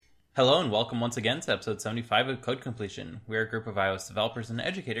Hello and welcome once again to episode 75 of Code Completion. We're a group of iOS developers and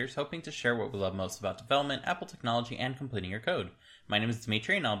educators hoping to share what we love most about development, Apple technology, and completing your code. My name is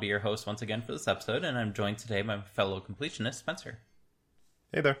Dimitri and I'll be your host once again for this episode, and I'm joined today by my fellow completionist, Spencer.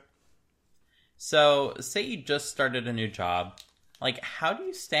 Hey there. So, say you just started a new job. How do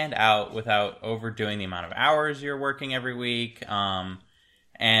you stand out without overdoing the amount of hours you're working every week?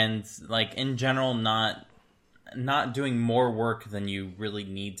 In general, not doing more work than you really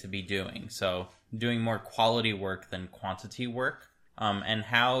need to be doing. So doing more quality work than quantity work. And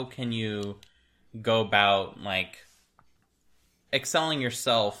how can you go about excelling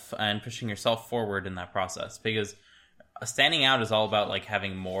yourself and pushing yourself forward in that process? Because standing out is all about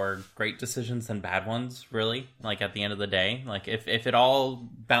having more great decisions than bad ones, really. At the end of the day, if it all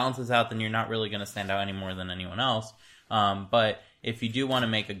balances out, then you're not really going to stand out any more than anyone else. But if you do want to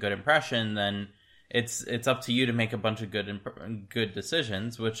make a good impression, then it's up to you to make a bunch of good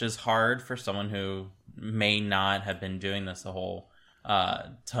decisions, which is hard for someone who may not have been doing this a whole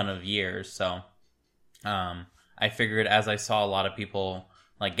ton of years. So I figured, as I saw a lot of people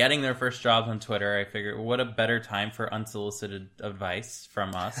getting their first jobs on Twitter, I figured what a better time for unsolicited advice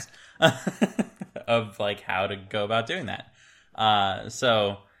from us of how to go about doing that.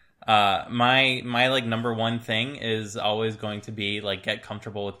 My number one thing is always going to be get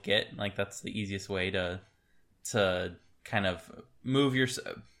comfortable with Git. That's the easiest way to kind of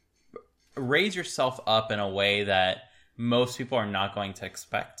raise yourself up in a way that most people are not going to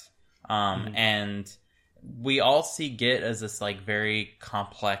expect. And we all see Git as this very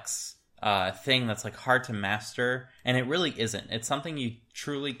complex thing that's hard to master, and it really isn't. It's something you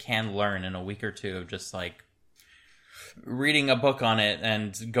truly can learn in a week or two of just reading a book on it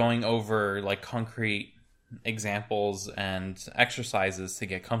and going over concrete examples and exercises to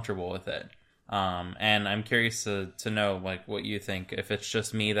get comfortable with it. And I'm curious to know what you think, if it's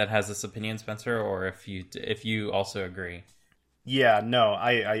just me that has this opinion, Spencer, or if you also agree. Yeah, no,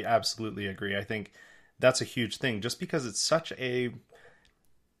 I absolutely agree. I think that's a huge thing, just because it's such a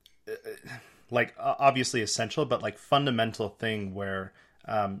obviously essential, but fundamental thing where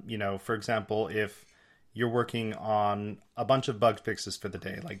for example, if you're working on a bunch of bug fixes for the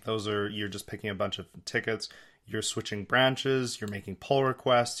day, you're just picking a bunch of tickets, you're switching branches, you're making pull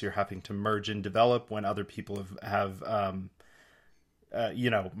requests, you're having to merge and develop when other people have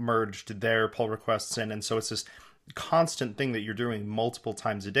merged their pull requests in. And so it's this constant thing that you're doing multiple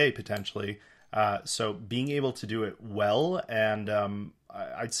times a day, potentially. So being able to do it well, and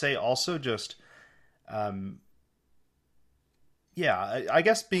I'd say also just, I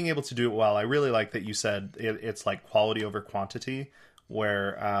guess being able to do it well. I really like that you said it's quality over quantity,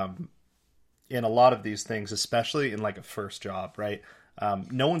 where in a lot of these things, especially in a first job, right?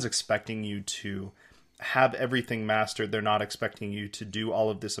 No one's expecting you to have everything mastered. They're not expecting you to do all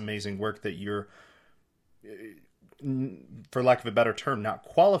of this amazing work that you're, for lack of a better term, not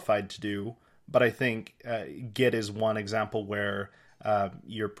qualified to do. But I think Git is one example where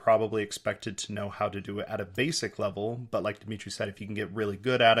you're probably expected to know how to do it at a basic level. But like Dimitri said, if you can get really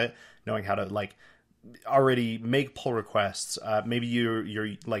good at it, knowing how to already make pull requests, maybe you're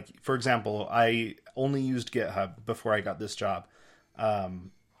for example, I only used GitHub before I got this job.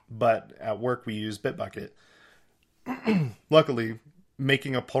 But at work we use Bitbucket. Luckily,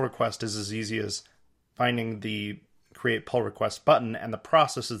 making a pull request is as easy as finding the create pull request button, and the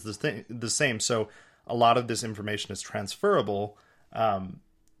process is the same. So a lot of this information is transferable.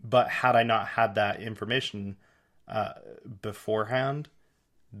 But had I not had that information beforehand,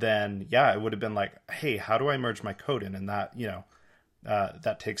 then it would have been hey, how do I merge my code in? And that,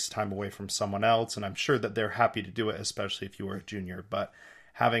 that takes time away from someone else. And I'm sure that they're happy to do it, especially if you were a junior. But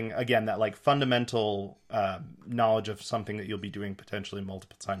having, again, that fundamental knowledge of something that you'll be doing potentially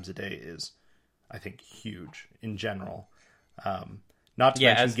multiple times a day is, I think, huge in general. Not to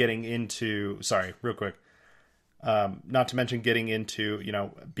mention getting into, sorry, real quick. Not to mention getting into,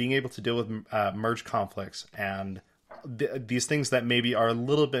 being able to deal with merge conflicts and these things that maybe are a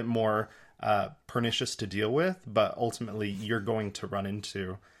little bit more pernicious to deal with, but ultimately you're going to run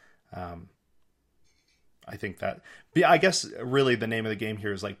into. I think that, I guess, really the name of the game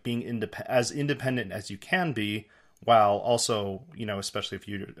here is being as independent as you can be, while also, especially if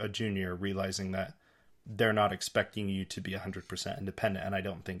you're a junior, realizing that they're not expecting you to be 100% independent, and I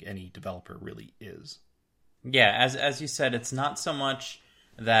don't think any developer really is. Yeah, as you said, it's not so much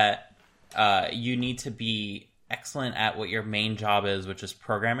that you need to be excellent at what your main job is, which is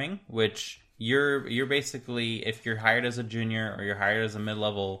programming, which you're basically, if you're hired as a junior or you're hired as a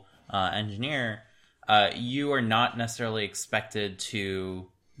mid-level engineer, you are not necessarily expected to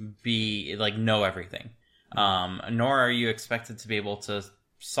be know everything. Nor are you expected to be able to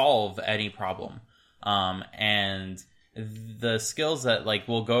solve any problem. And the skills that like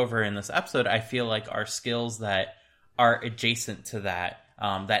we'll go over in this episode, I feel like are skills that are adjacent to that,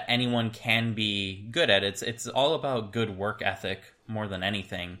 that anyone can be good at. It's all about good work ethic more than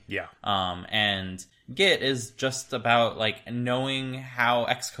anything. Yeah. And Git is just about like knowing how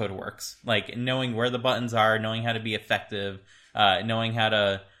Xcode works, like knowing where the buttons are, knowing how to be effective, knowing how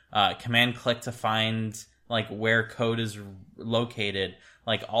to command click to find like where code is located.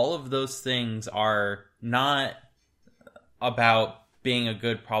 Like all of those things are not about being a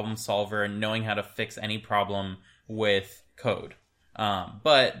good problem solver and knowing how to fix any problem with code. And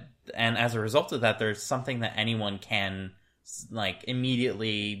as a result of that, there's something that anyone can like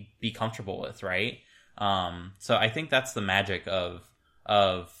immediately be comfortable with, right? So I think that's the magic of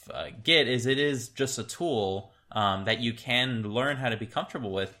Git, is it is just a tool that you can learn how to be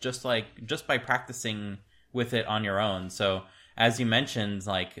comfortable with just by practicing with it on your own. So as you mentioned,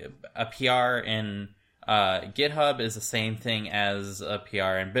 like a PR in GitHub is the same thing as a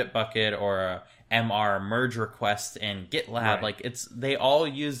PR in Bitbucket or a MR merge request in GitLab. Right. Like they all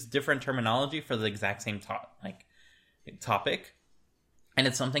use different terminology for the exact same topic. And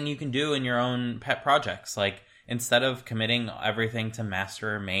it's something you can do in your own pet projects. Like instead of committing everything to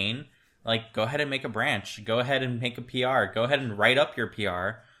master or main, like go ahead and make a branch, go ahead and make a PR, go ahead and write up your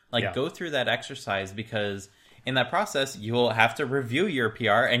PR, go through that exercise, because in that process, you will have to review your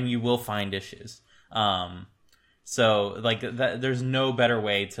PR and you will find issues. So like there's no better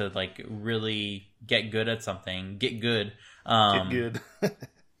way to like really get good at something,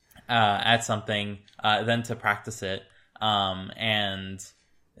 at something, than to practice it. And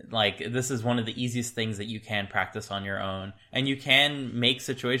like this is one of the easiest things that you can practice on your own, and you can make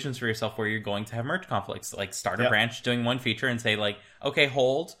situations for yourself where you're going to have merge conflicts. Like start a branch doing one feature and say like, okay,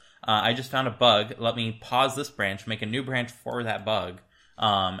 hold, I just found a bug, let me pause this branch, make a new branch for that bug,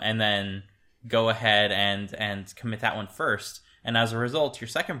 and then go ahead and commit that one first. And as a result, your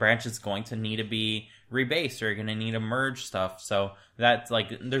second branch is going to need to be rebased, or you're going to need to merge stuff. So that's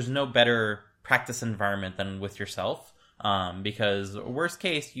like, there's no better practice environment than with yourself. Because worst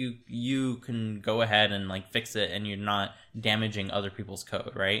case, you can go ahead and like fix it and you're not damaging other people's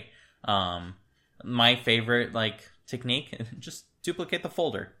code, right? My favorite like technique, just duplicate the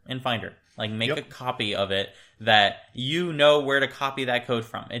folder in Finder. Like make a copy of it that you know where to copy that code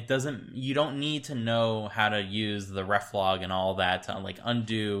from. You don't need to know how to use the reflog and all that to like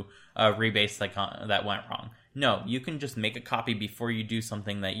undo a rebase that went wrong. No, you can just make a copy before you do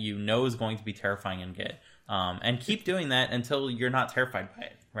something that you know is going to be terrifying in Git. And keep doing that until you're not terrified by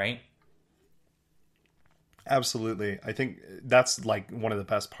it, right? Absolutely. I think that's like one of the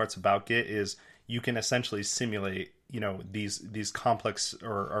best parts about Git is you can essentially simulate, these complex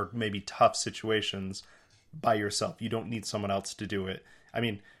or maybe tough situations by yourself. You don't need someone else to do it. I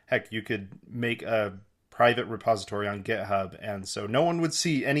mean, heck, you could make a private repository on GitHub, and so no one would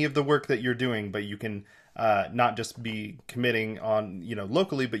see any of the work that you're doing, but you can not just be committing on,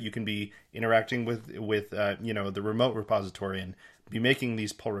 locally, but you can be interacting with the remote repository and be making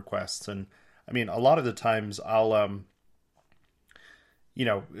these pull requests. And I mean, a lot of the times I'll,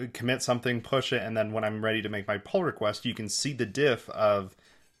 commit something, push it, and then when I'm ready to make my pull request, you can see the diff of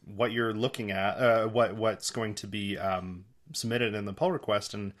what you're looking at, what's going to be submitted in the pull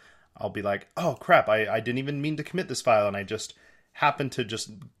request. And I'll be like, oh crap, I didn't even mean to commit this file, and I just happened to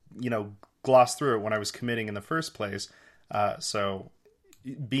just, gloss through it when I was committing in the first place. So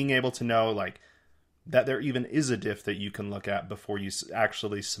being able to know like that there even is a diff that you can look at before you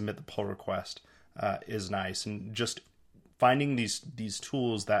actually submit the pull request is nice. And just finding these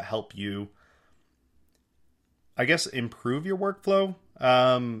tools that help you, I guess, improve your workflow.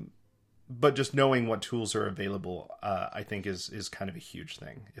 But just knowing what tools are available, I think is kind of a huge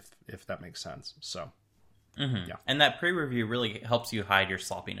thing, if that makes sense. So. Mm-hmm. Yeah. And that pre-review really helps you hide your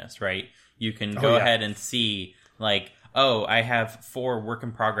sloppiness, right? You can go ahead and see, like, oh, I have 4 work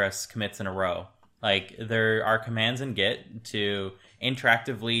in progress commits in a row. Like, there are commands in Git to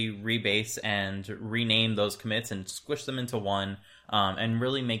interactively rebase and rename those commits and squish them into one, and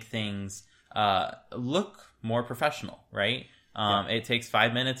really make things look more professional, right? It takes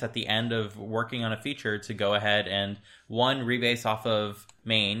 5 minutes at the end of working on a feature to go ahead and, rebase off of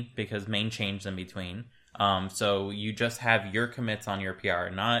main, because main changed in between. So you just have your commits on your PR,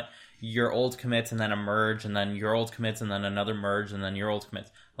 not your old commits and then a merge and then your old commits and then another merge and then your old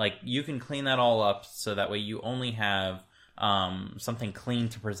commits. Like, you can clean that all up so that way you only have something clean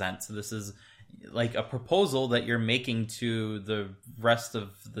to present. So this is like a proposal that you're making to the rest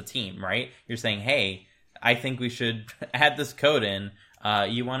of the team, right? You're saying, hey, I think we should add this code in.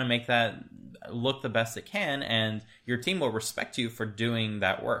 You want to make that look the best it can, and your team will respect you for doing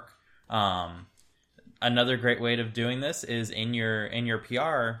that work. Another great way of doing this is in your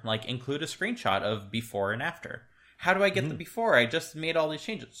PR, like include a screenshot of before and after. How do I get the before? I just made all these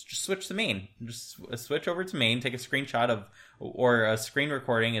changes. Just switch to main. Just switch over to main, take a screenshot of, or a screen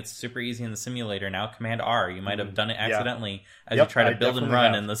recording. It's super easy in the simulator now. Command R. You might have done it accidentally as you try to build and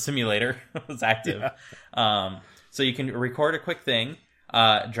run and the simulator was active. Yeah. So you can record a quick thing,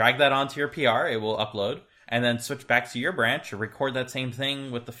 drag that onto your PR. It will upload. And then switch back to your branch, record that same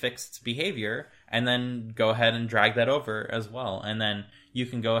thing with the fixed behavior, and then go ahead and drag that over as well. And then you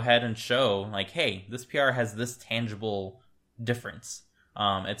can go ahead and show, like, hey, this PR has this tangible difference.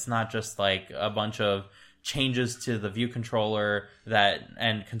 It's not just like a bunch of changes to the view controller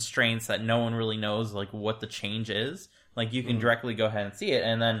and constraints that no one really knows like what the change is. Like you can directly go ahead and see it,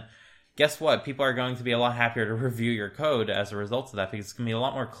 and then guess what? People are going to be a lot happier to review your code as a result of that because it's going to be a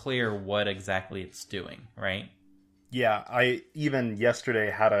lot more clear what exactly it's doing, right? Yeah, I even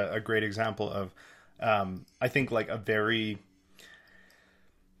yesterday had a great example of, I think like a very,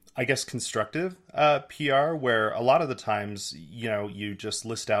 I guess, constructive PR where a lot of the times, you just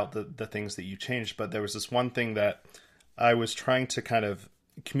list out the things that you changed. But there was this one thing that I was trying to kind of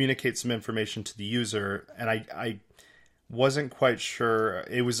communicate some information to the user, and I wasn't quite sure.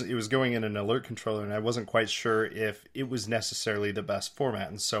 It was going in an alert controller, and I wasn't quite sure if it was necessarily the best format.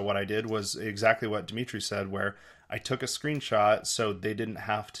 And so what I did was exactly what Dimitri said, where I took a screenshot so they didn't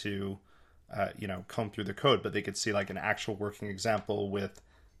have to, comb through the code, but they could see like an actual working example with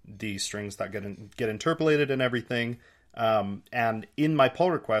the strings that get interpolated and everything. And in my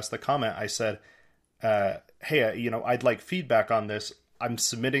pull request, the comment, I said, hey, I'd like feedback on this. I'm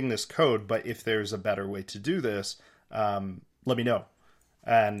submitting this code, but if there's a better way to do this, let me know.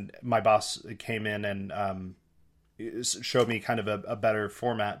 And my boss came in and showed me kind of a better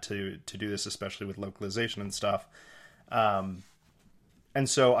format to do this, especially with localization and stuff. And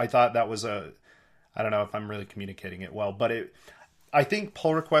so I thought that was I don't know if I'm really communicating it well, but I think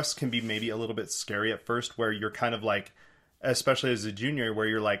pull requests can be maybe a little bit scary at first, where you're kind of like, especially as a junior, where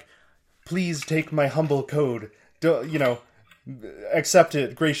you're like, please take my humble code, accept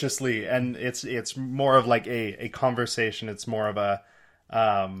it graciously. And it's more of like a conversation. It's more of a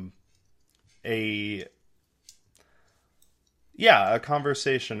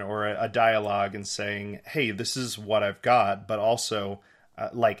conversation or a dialogue, and saying, hey, this is what I've got. But also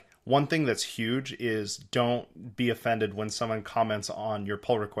like one thing that's huge is don't be offended when someone comments on your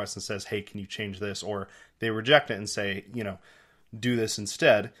pull request and says, hey, can you change this? Or they reject it and say, do this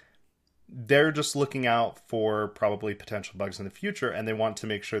instead. They're just looking out for probably potential bugs in the future, and they want to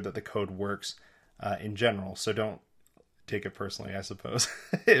make sure that the code works in general. So don't take it personally, I suppose,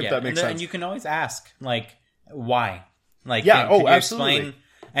 if that makes sense. And you can always ask, like, why? Like, yeah, can you absolutely. Explain?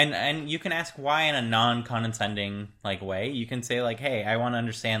 And you can ask why in a non-condescending like way. You can say like, hey, I want to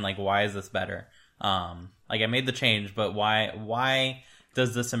understand, like, why is this better? Like, I made the change, but why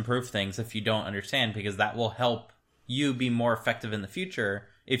does this improve things? If you don't understand, because that will help you be more effective in the future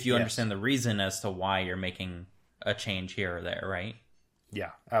if you understand the reason as to why you're making a change here or there, right?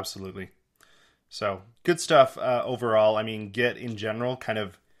 Yeah, absolutely. So good stuff overall. I mean, Git in general, kind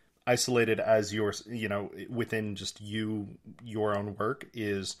of isolated as your, within just your own work,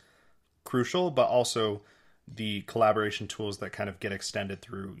 is crucial, but also the collaboration tools that kind of get extended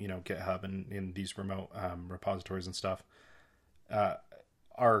through, GitHub and in these remote repositories and stuff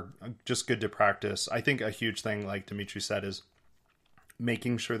are just good to practice. I think a huge thing, like Dimitri said, is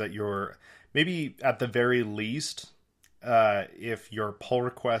making sure that you're maybe at the very least, if your pull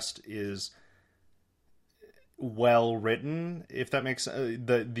request is well written, if that makes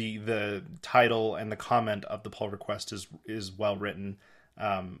the title and the comment of the pull request is well written,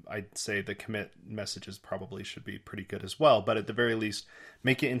 I'd say the commit messages probably should be pretty good as well. But at the very least,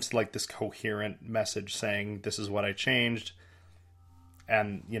 make it into like this coherent message saying, this is what I changed.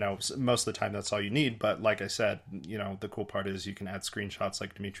 And, most of the time that's all you need. But like I said, the cool part is you can add screenshots,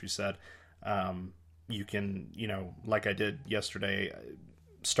 like Dimitri said. You can, like I did yesterday,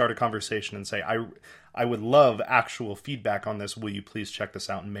 start a conversation and say, I would love actual feedback on this. Will you please check this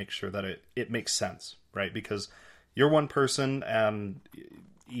out and make sure that it makes sense, right? Because you're one person, and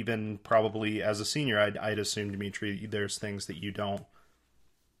even probably as a senior, I'd assume, Dimitri, there's things that you don't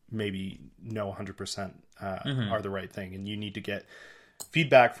maybe know 100% are the right thing. And you need to get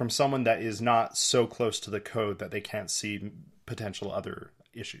feedback from someone that is not so close to the code that they can't see potential other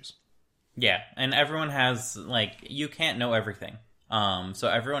issues. Yeah, and everyone has, like, you can't know everything. So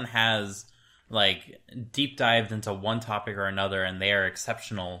everyone has, like, deep dived into one topic or another, and they are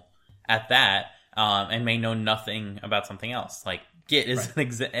exceptional at that. and may know nothing about something else. Like Git is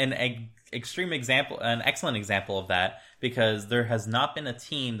extreme example, an excellent example of that, because there has not been a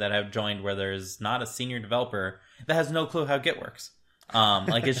team that I've joined where there's not a senior developer that has no clue how Git works.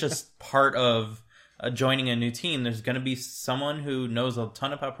 Like it's just part of joining a new team. There's going to be someone who knows a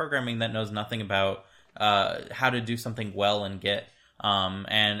ton about programming that knows nothing about how to do something well in Git.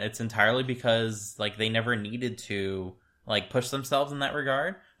 And it's entirely because like they never needed to like push themselves in that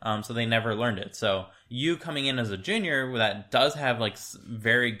regard. So they never learned it. So you coming in as a junior that does have like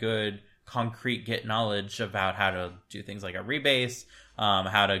very good concrete Git knowledge about how to do things like a rebase,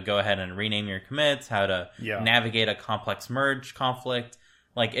 how to go ahead and rename your commits, how to navigate a complex merge conflict.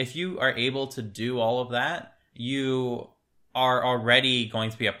 Like if you are able to do all of that, you are already going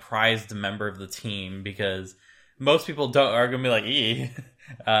to be a prized member of the team, because most people are going to be like,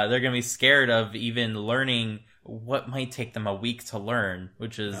 they're going to be scared of even learning what might take them a week to learn,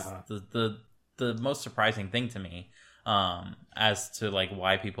 which is the most surprising thing to me, as to like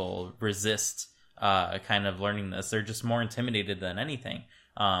why people resist kind of learning this. They're just more intimidated than anything.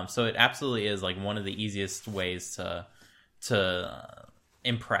 So it absolutely is like one of the easiest ways to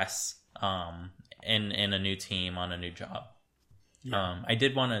impress in a new team on a new job. I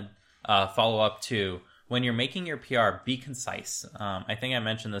did want to follow up too. When you're making your PR, be concise. I think I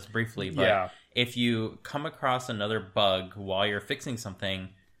mentioned this briefly, but if you come across another bug while you're fixing something,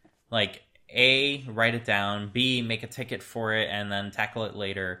 like A, write it down, B, make a ticket for it, and then tackle it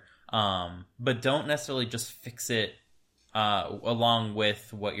later. But don't necessarily just fix it along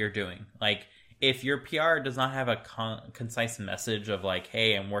with what you're doing. Like, if your PR does not have a concise message of like,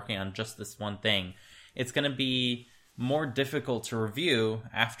 hey, I'm working on just this one thing, it's going to be more difficult to review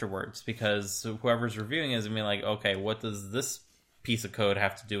afterwards, because whoever's reviewing is going to be like, okay, what does this piece of code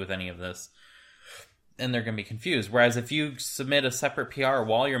have to do with any of this? And they're going to be confused. Whereas if you submit a separate PR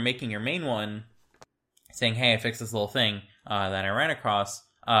while you're making your main one, saying, hey, I fixed this little thing that I ran across,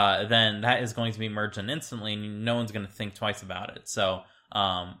 then that is going to be merged in instantly, and no one's going to think twice about it. So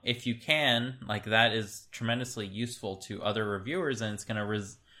if you can, like, that is tremendously useful to other reviewers, and it's going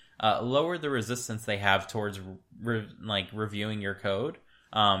to lower the resistance they have towards reviewing your code.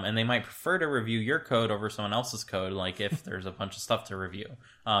 And they might prefer to review your code over someone else's code, like if there's a bunch of stuff to review,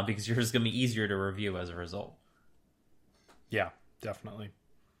 because yours is going to be easier to review as a result. Yeah, definitely.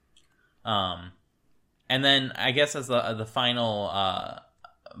 And then I guess as the final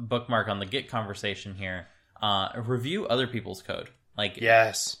bookmark on the Git conversation here, review other people's code. Like,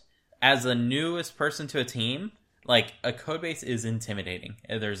 yes, as the newest person to a team, like, a code base is intimidating.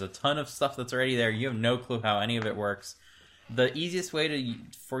 There's a ton of stuff that's already there. You have no clue how any of it works. The easiest way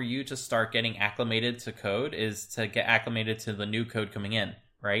for you to start getting acclimated to code is to get acclimated to the new code coming in,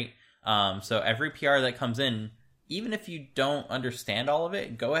 right? So every PR that comes in, even if you don't understand all of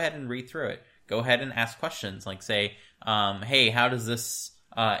it, go ahead and read through it. Go ahead and ask questions, like say, hey, how does this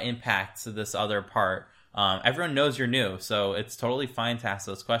impact this other part? Everyone knows you're new, so it's totally fine to ask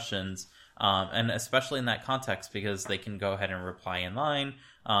those questions. And especially in that context, because they can go ahead and reply in line,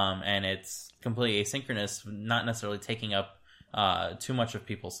 and it's completely asynchronous, not necessarily taking up too much of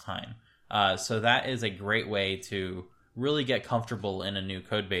people's time. So that is a great way to really get comfortable in a new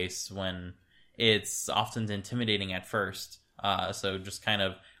code base when it's often intimidating at first. So just kind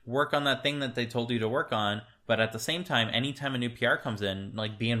of work on that thing that they told you to work on, but at the same time, anytime a new PR comes in,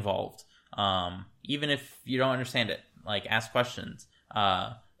 like, be involved. Even if you don't understand it, like, ask questions.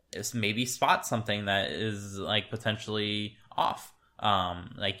 Maybe spot something that is like potentially off.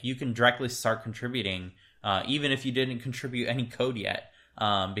 Like, you can directly start contributing, even if you didn't contribute any code yet,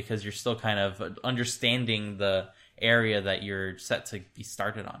 because you're still kind of understanding the area that you're set to be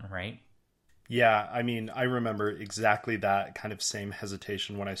started on, right? Yeah, I mean, I remember exactly that kind of same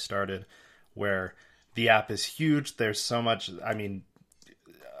hesitation when I started, where the app is huge. There's so much, I mean,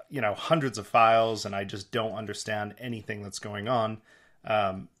 hundreds of files, and I just don't understand anything that's going on.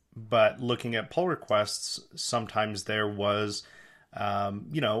 But looking at pull requests, sometimes there was,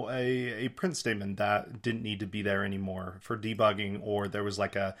 a print statement that didn't need to be there anymore for debugging, or there was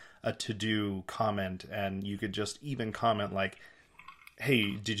like a to-do comment, and you could just even comment like,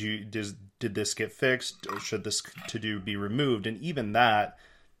 hey, did this get fixed, or should this to-do be removed? And even that,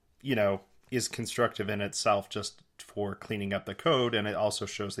 is constructive in itself just for cleaning up the code, and it also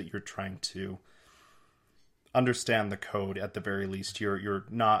shows that you're trying to understand the code at the very least. You're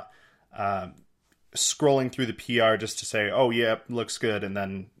not scrolling through the PR just to say, oh yeah, looks good, and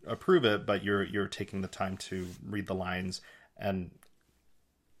then approve it, but you're taking the time to read the lines and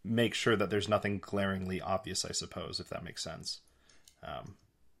make sure that there's nothing glaringly obvious, I suppose, if that makes sense.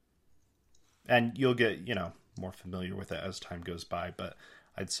 And you'll get more familiar with it as time goes by, but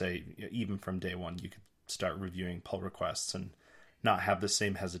I'd say even from day one, you could start reviewing pull requests and not have the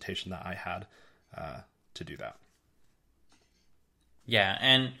same hesitation that I had to do that. Yeah,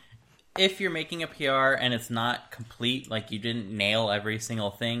 and if you're making a PR and it's not complete, like you didn't nail every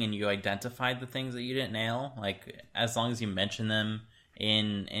single thing and you identified the things that you didn't nail, like as long as you mention them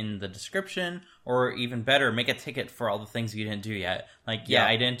in the description, or even better, make a ticket for all the things you didn't do yet. Like,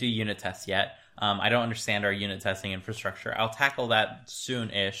 I didn't do unit tests yet. I don't understand our unit testing infrastructure. I'll tackle that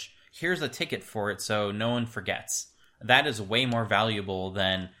soon-ish. Here's a ticket for it so no one forgets. That is way more valuable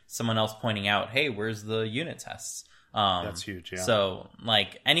than someone else pointing out, hey, where's the unit tests? That's huge, yeah. So,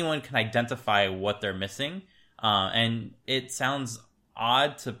 like, anyone can identify what they're missing. And it sounds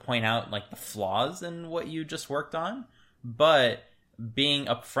odd to point out, like, the flaws in what you just worked on. But being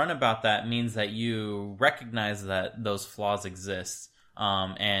upfront about that means that you recognize that those flaws exist.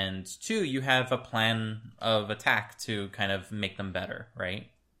 And two, you have a plan of attack to kind of make them better, right?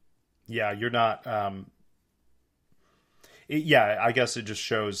 Yeah, you're not... I guess it just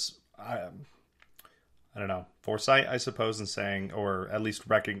shows... I don't know, foresight, I suppose, in saying, or at least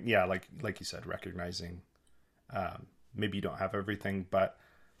like you said, recognizing maybe you don't have everything, but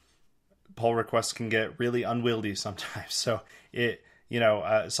pull requests can get really unwieldy sometimes. So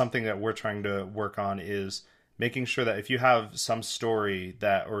something that we're trying to work on is making sure that if you have some story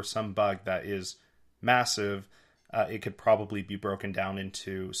or some bug that is massive, it could probably be broken down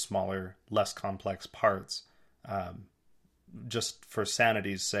into smaller, less complex parts. Just for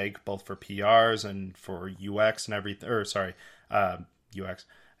sanity's sake, both for PRs and for UX and everything, UX,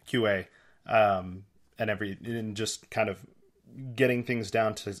 QA, and just kind of getting things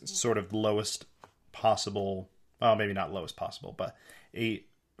down to sort of lowest possible, well, maybe not lowest possible, but a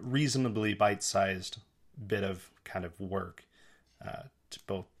reasonably bite-sized bit of kind of work to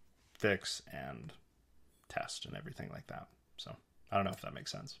both fix and test and everything like that. So I don't know if that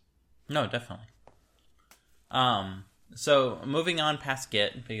makes sense. No, definitely. So moving on past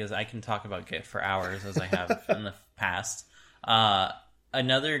Git, because I can talk about Git for hours as I have in the past.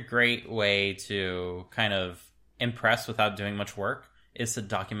 Another great way to kind of impress without doing much work is to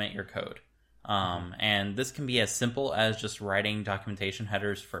document your code. And this can be as simple as just writing documentation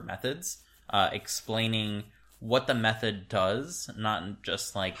headers for methods, explaining what the method does, not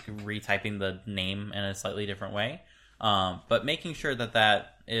just like retyping the name in a slightly different way, but making sure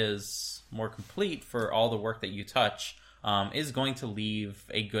that is more complete for all the work that you touch. Is going to leave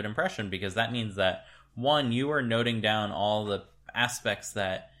a good impression, because that means that, one, you are noting down all the aspects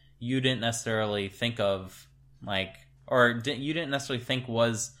that you didn't necessarily think of, you didn't necessarily think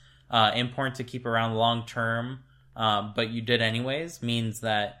was important to keep around long term, but you did anyways, means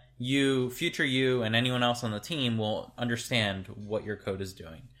that future you and anyone else on the team will understand what your code is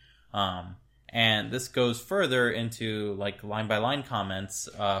doing. And this goes further into like line by line comments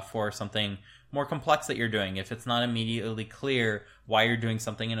for something more complex that you're doing. If it's not immediately clear why you're doing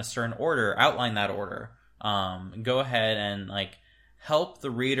something in a certain order, outline that order. Go ahead and help the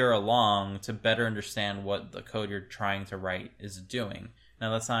reader along to better understand what the code you're trying to write is doing.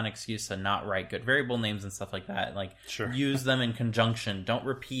 Now, that's not an excuse to not write good variable names and stuff like that. Sure. Use them in conjunction. Don't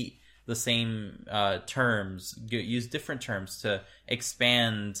repeat the same terms. Use different terms to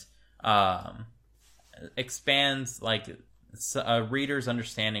expand a reader's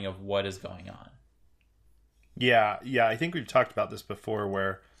understanding of what is going on. Yeah, I think we've talked about this before,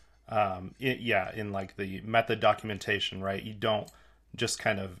 where in like the method documentation, right, you don't just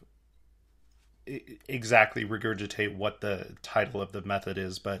kind of exactly regurgitate what the title of the method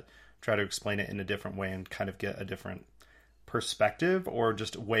is, but try to explain it in a different way and kind of get a different perspective or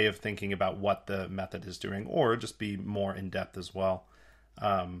just way of thinking about what the method is doing, or just be more in depth as well.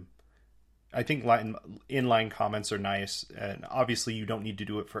 I think inline comments are nice, and obviously you don't need to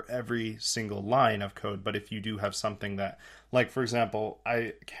do it for every single line of code, but if you do have something that, like, for example,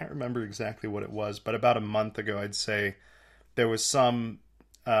 I can't remember exactly what it was, but about a month ago, I'd say there was some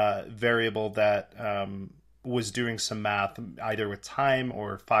variable that was doing some math, either with time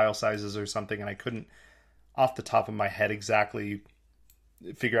or file sizes or something, and I couldn't, off the top of my head, exactly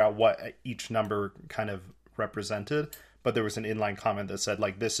figure out what each number kind of represented, but there was an inline comment that said,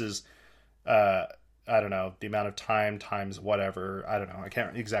 like, this is I don't know, the amount of time times whatever. I don't know. I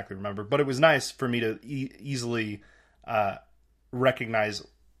can't exactly remember. But it was nice for me to easily recognize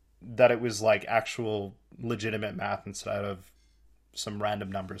that it was like actual legitimate math instead of some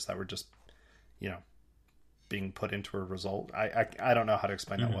random numbers that were just, being put into a result. I don't know how to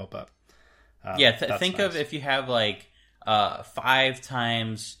explain that well, but think nice. Of if you have 5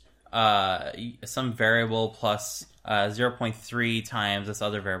 times some variable plus 0.3 times this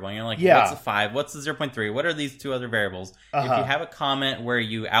other variable. And you're like, Yeah. what's the 5? What's the 0.3? What are these two other variables? If you have a comment where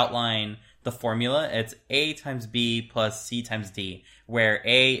you outline the formula, it's A times B plus C times D, where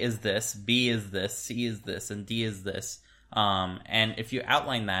A is this, B is this, C is this, and D is this. And if you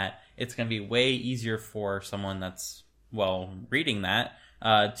outline that, it's going to be way easier for someone that's, reading that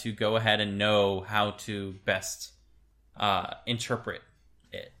to go ahead and know how to best interpret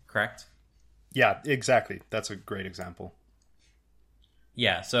it, correct? Yeah, exactly. That's a great example.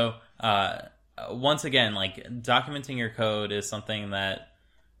 Yeah, so once again, like, documenting your code is something that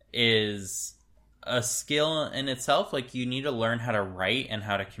is a skill in itself. Like, you need to learn how to write and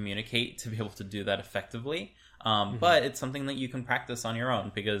how to communicate to be able to do that effectively. But it's something that you can practice on your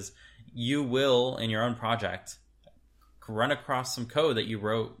own, because you will, in your own project, run across some code that you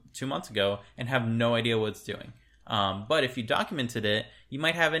wrote 2 months ago and have no idea what it's doing. But if you documented it, you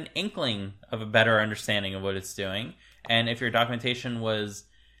might have an inkling of a better understanding of what it's doing. And if your documentation was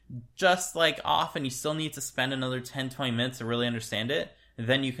just like off and you still need to spend another 10-20 minutes to really understand it,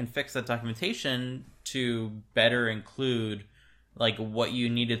 then you can fix that documentation to better include like what you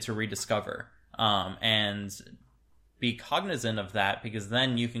needed to rediscover. And be cognizant of that, because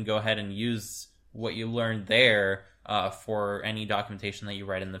then you can go ahead and use what you learned there for any documentation that you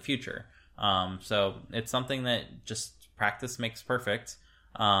write in the future. So it's something that just practice makes perfect.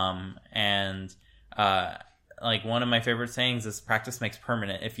 Like, one of my favorite sayings is practice makes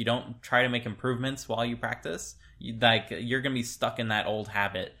permanent. If you don't try to make improvements while you practice, you're going to be stuck in that old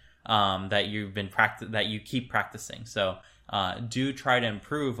habit that you keep practicing. So do try to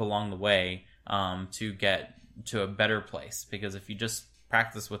improve along the way to get to a better place, because if you just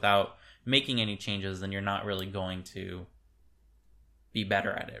practice without making any changes, then you're not really going to be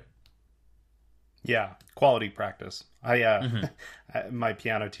better at it. Yeah, quality practice. My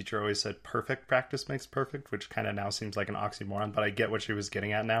piano teacher always said perfect practice makes perfect, which kind of now seems like an oxymoron, but I get what she was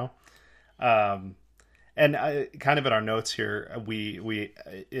getting at now. And kind of in our notes here,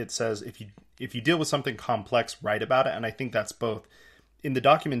 it says if you deal with something complex, write about it. And I think that's both in the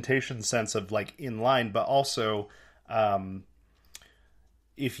documentation sense of like inline, but also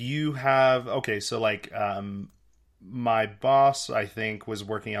if you have, my boss, I think, was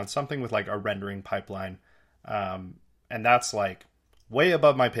working on something with like a rendering pipeline. And that's like way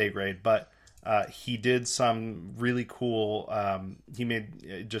above my pay grade, but he did some really cool,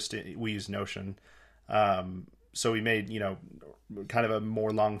 we use Notion. So we made, kind of a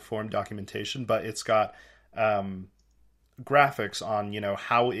more long form documentation, but it's got graphics on,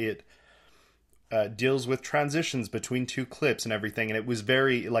 how it deals with transitions between two clips and everything. And it was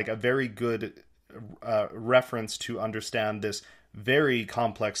a very good reference to understand this very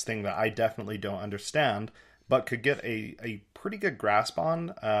complex thing that I definitely don't understand, but could get a pretty good grasp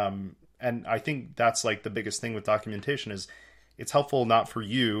on. And I think that's like the biggest thing with documentation is it's helpful not for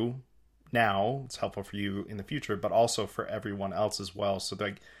you now, it's helpful for you in the future, but also for everyone else as well. So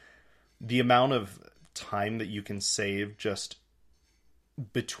like the amount of time that you can save just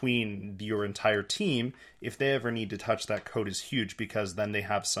between your entire team, if they ever need to touch that code, is huge, because then they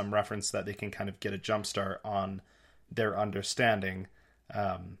have some reference that they can kind of get a jump start on their understanding,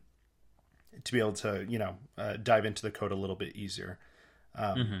 to be able to, dive into the code a little bit easier.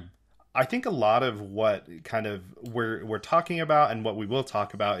 I think a lot of what kind of we're talking about and what we will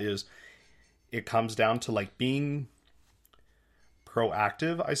talk about is it comes down to like being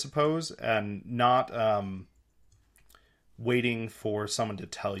proactive, I suppose, and not waiting for someone to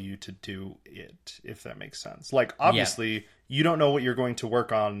tell you to do it, if that makes sense. Like, obviously, you don't know what you're going to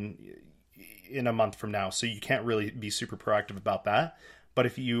work on in a month from now, so you can't really be super proactive about that. But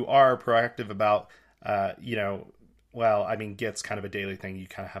if you are proactive about, Git's kind of a daily thing, you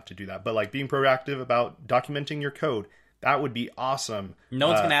kind of have to do that. But like being proactive about documenting your code, that would be awesome. No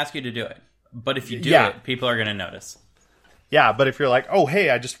one's going to ask you to do it. But if you do it, people are going to notice. Yeah, but if you're like, oh,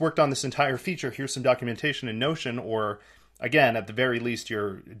 hey, I just worked on this entire feature, here's some documentation in Notion, or again, at the very least,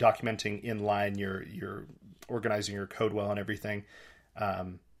 you're documenting in line, you're organizing your code well and everything.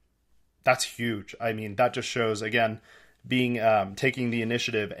 That's huge. I mean, that just shows, again, being taking the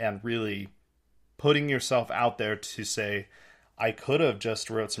initiative and really putting yourself out there to say, I could have just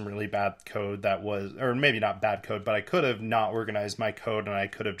wrote some really bad code that was, or maybe not bad code, but I could have not organized my code, and I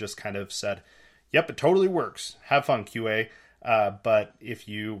could have just kind of said, yep, it totally works. Have fun, QA. But if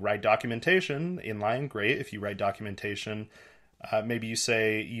you write documentation inline, great. If you write documentation, maybe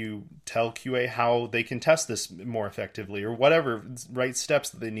you tell QA how they can test this more effectively, or whatever right steps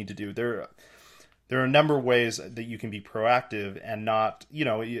that they need to do. There are a number of ways that you can be proactive and not,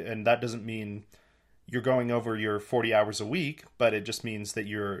 and that doesn't mean you're going over your 40 hours a week, but it just means that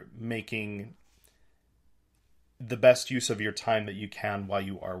you're making the best use of your time that you can while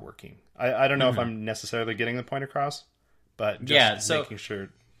you are working. I don't know if I'm necessarily getting the point across, but just making sure.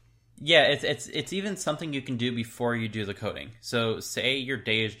 Yeah, it's even something you can do before you do the coding. So say your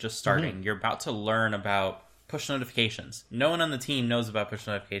day is just starting. You're about to learn about push notifications. No one on the team knows about push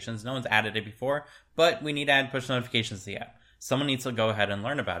notifications. No one's added it before, but we need to add push notifications to the app. Someone needs to go ahead and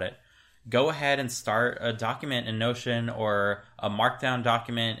learn about it. Go ahead and start a document in Notion or a markdown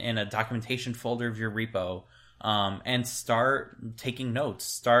document in a documentation folder of your repo. And start taking notes,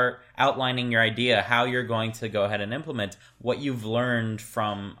 start outlining your idea, how you're going to go ahead and implement what you've learned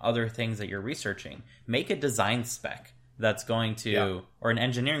from other things that you're researching. Make a design spec that's going to, or an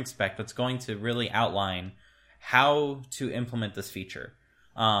engineering spec that's going to really outline how to implement this feature.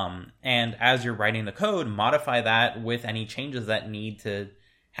 And as you're writing the code, modify that with any changes that need to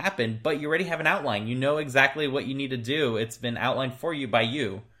happen, but you already have an outline. You know exactly what you need to do. It's been outlined for you by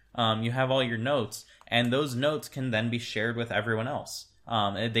you. You have all your notes. And those notes can then be shared with everyone else.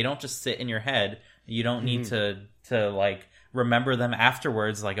 They don't just sit in your head. You don't need to like remember them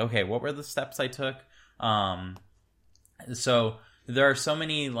afterwards. Like, okay, what were the steps I took? So there are so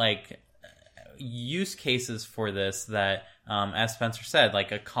many like use cases for this that, as Spencer said,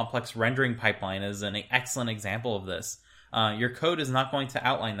 like a complex rendering pipeline is an excellent example of this. Your code is not going to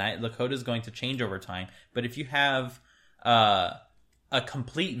outline that. The code is going to change over time. But if you have a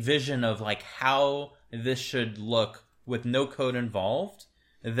complete vision of like how this should look with no code involved,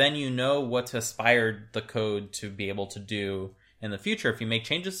 then you know what to aspire the code to be able to do in the future. If you make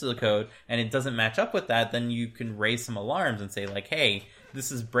changes to the code and it doesn't match up with that, then you can raise some alarms and say like, hey, this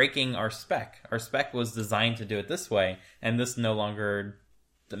is breaking our spec. Our spec was designed to do it this way, and this no longer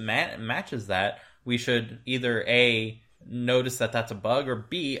matches that. We should either A, notice that that's a bug, or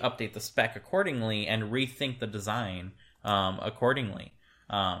B, update the spec accordingly and rethink the design accordingly.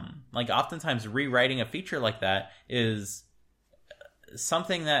 Like oftentimes rewriting a feature like that is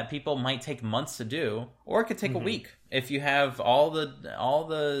something that people might take months to do, or it could take a week. If you have all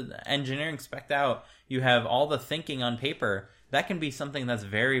the engineering spec'd out, you have all the thinking on paper, that can be something that's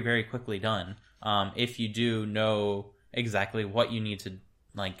very, very quickly done. If you do know exactly what you need to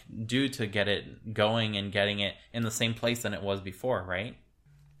like do to get it going and getting it in the same place than it was before, right?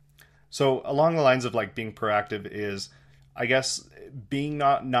 So along the lines of like being proactive is, I guess, being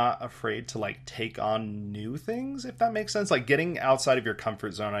not afraid to like take on new things, if that makes sense, like getting outside of your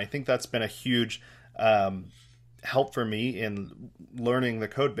comfort zone. I think that's been a huge help for me in learning the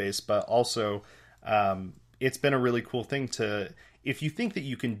code base, but also it's been a really cool thing to, if you think that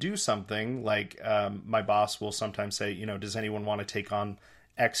you can do something, like my boss will sometimes say, you know, does anyone want to take on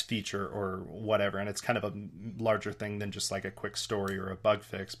X feature or whatever? And it's kind of a larger thing than just like a quick story or a bug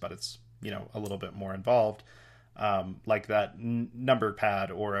fix, but it's, you know, a little bit more involved. Like that number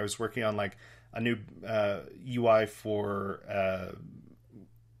pad, or I was working on like a new UI for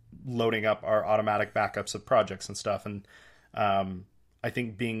loading up our automatic backups of projects and stuff. And I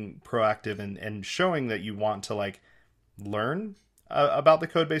think being proactive and showing that you want to like learn about the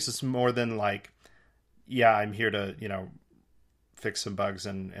code base is more than like, yeah, I'm here to, you know, fix some bugs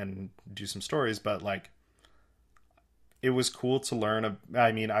and do some stories, but like, it was cool to learn.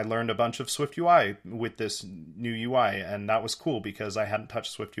 I learned a bunch of Swift UI with this new UI, and that was cool because I hadn't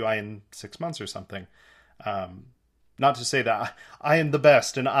touched Swift UI in 6 months or something. Not to say that I am the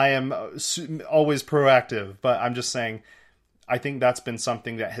best and I am always proactive, but I'm just saying I think that's been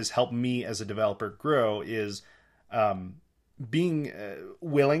something that has helped me as a developer grow, is being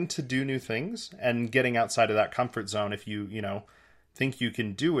willing to do new things and getting outside of that comfort zone. If you know, think you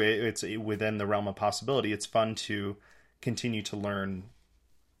can do it, it's within the realm of possibility. It's fun to continue to learn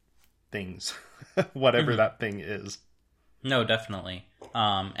things, whatever that thing is. No, definitely.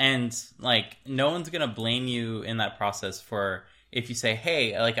 And like, no one's going to blame you in that process for if you say,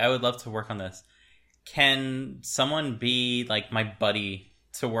 hey, like, I would love to work on this. Can someone be like my buddy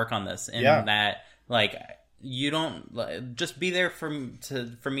to work on this? And that, like, you don't just be there for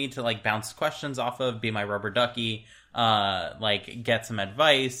me to like bounce questions off of, be my rubber ducky, like get some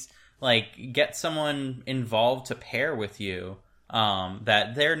advice, like get someone involved to pair with you,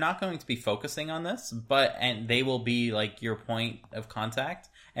 that they're not going to be focusing on this, and they will be like your point of contact,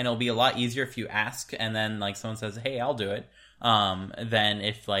 and it'll be a lot easier if you ask and then like someone says, hey, I'll do it, than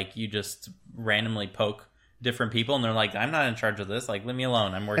if like you just randomly poke different people and they're like, I'm not in charge of this, like leave me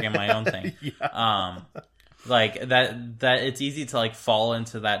alone, I'm working on my own thing. Like that it's easy to like fall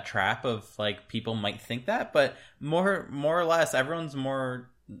into that trap of like people might think that, but more or less everyone's more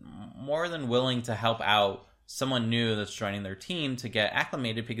than willing to help out someone new that's joining their team to get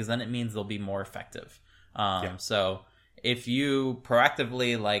acclimated, because then it means they'll be more effective. So if you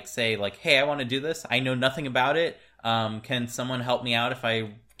proactively like say like, hey, I want to do this, I know nothing about it, can someone help me out if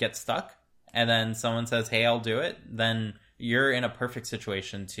I get stuck? And then someone says, hey, I'll do it, then you're in a perfect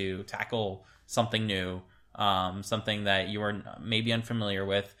situation to tackle something new, something that you are maybe unfamiliar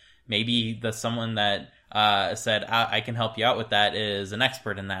with. Maybe the someone that said, I can help you out with that is an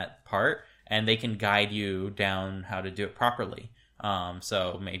expert in that part, and they can guide you down how to do it properly.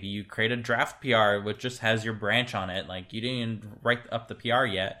 So maybe you create a draft PR which just has your branch on it. Like, you didn't even write up the PR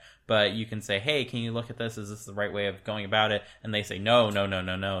yet, but you can say, hey, can you look at this? Is this the right way of going about it? And they say, no,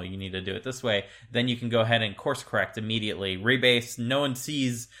 you need to do it this way. Then you can go ahead and course correct immediately. Rebase, no one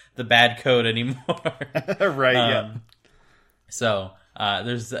sees the bad code anymore. Right, yeah. So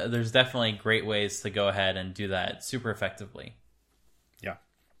there's definitely great ways to go ahead and do that super effectively. Yeah.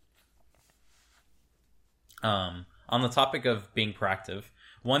 On the topic of being proactive,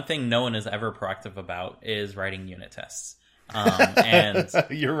 one thing no one is ever proactive about is writing unit tests. And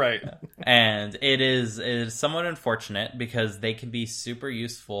you're right. And it is somewhat unfortunate because they can be super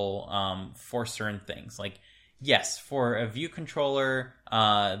useful for certain things. Like, yes, for a view controller,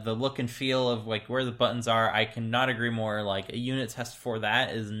 the look and feel of like where the buttons are, I cannot agree more. Like, a unit test for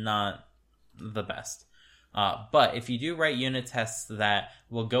that is not the best. But if you do write unit tests that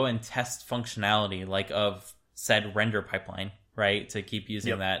will go and test functionality, like of said render pipeline, right? To keep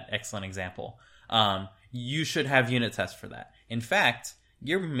using that excellent example. You should have unit tests for that. In fact,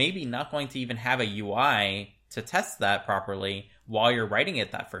 you're maybe not going to even have a UI to test that properly while you're writing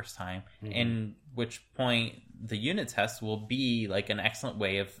it that first time, in which point the unit test will be like an excellent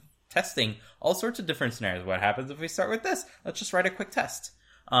way of testing all sorts of different scenarios. What happens if we start with this? Let's just write a quick test.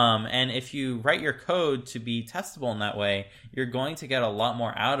 And if you write your code to be testable in that way, you're going to get a lot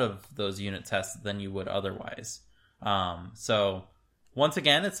more out of those unit tests than you would otherwise. So once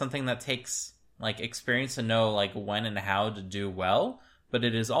again, it's something that takes like experience to know like when and how to do well, but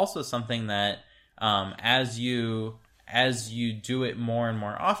it is also something that as you do it more and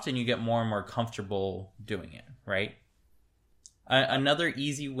more often, you get more and more comfortable doing it, right? Another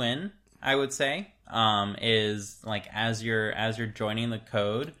easy win, I would say, is like as you're joining the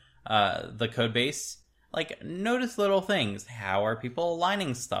code base, like notice little things. How are people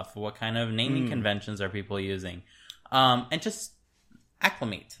aligning stuff? What kind of naming conventions are people using? And just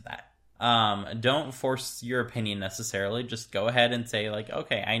acclimate to that. Don't force your opinion necessarily. Just go ahead and say like,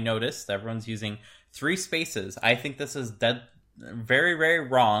 okay, I noticed everyone's using 3 spaces. I think this is very, very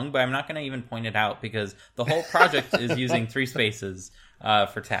wrong, but I'm not going to even point it out because the whole project is using 3 spaces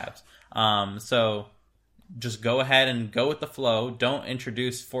for tabs. So just go ahead and go with the flow. Don't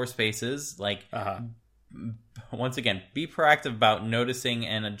introduce 4 spaces. Like, once again, be proactive about noticing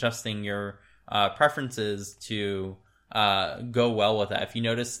and adjusting your preferences to go well with that. If you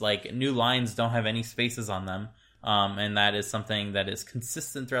notice like new lines don't have any spaces on them, and that is something that is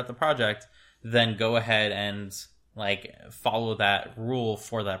consistent throughout the project, then go ahead and like follow that rule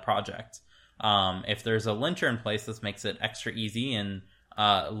for that project. If there's a linter in place, this makes it extra easy and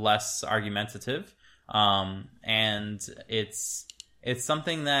less argumentative. And it's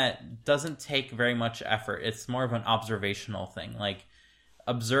something that doesn't take very much effort. It's more of an observational thing. Like,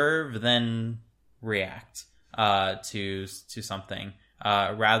 observe, then react to something,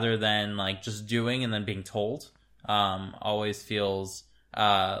 rather than like just doing and then being told. Always feels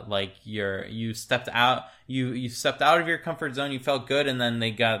like you stepped out of your comfort zone, you felt good, and then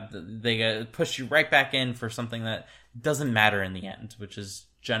they got pushed you right back in for something that doesn't matter in the end, which is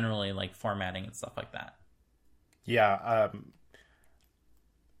generally like formatting and stuff like that. Yeah,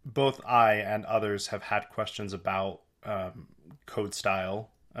 both I and others have had questions about code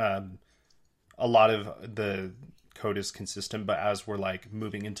style. A lot of the code is consistent, but as we're like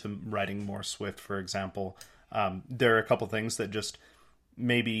moving into writing more Swift, for example, there are a couple things that just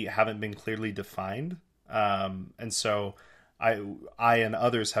maybe haven't been clearly defined. And so I and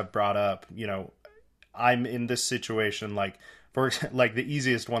others have brought up, I'm in this situation, like, like the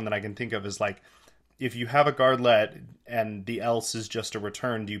easiest one that I can think of is like, if you have a guardlet and the else is just a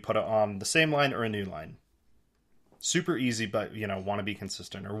return, do you put it on the same line or a new line? Super easy, but want to be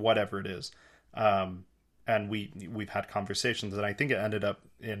consistent or whatever it is. And we've had conversations, and I think it ended up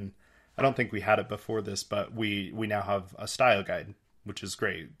in, I don't think we had it before this, but we now have a style guide, which is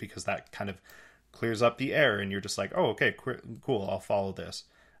great because that kind of clears up the error, and you're just like, oh, okay, cool, I'll follow this.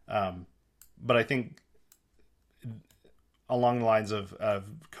 But I think along the lines of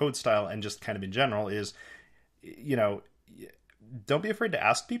code style and just kind of in general is, don't be afraid to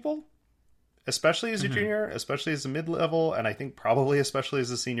ask people, especially as a junior, especially as a mid-level, and I think probably especially as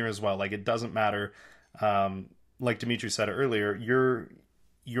a senior as well. Like, it doesn't matter. Like Dimitri said earlier,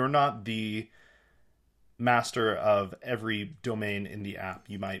 you're not the master of every domain in the app.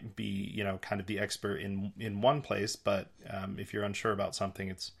 You might be, kind of the expert in one place, but if you're unsure about something,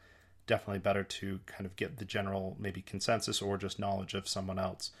 it's definitely better to kind of get the general maybe consensus or just knowledge of someone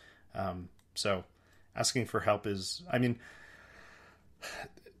else. So asking for help is, I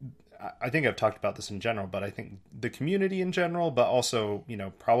think I've talked about this in general, but I think the community in general, but also,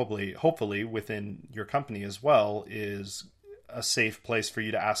 probably, hopefully within your company as well, is a safe place for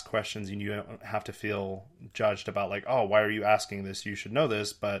you to ask questions, and you don't have to feel judged about like, oh, why are you asking this? You should know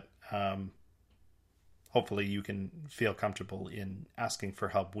this. But hopefully you can feel comfortable in asking for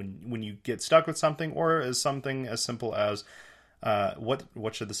help when you get stuck with something, or as something as simple as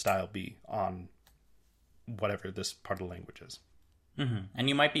what should the style be on whatever this part of the language is. Mm-hmm. And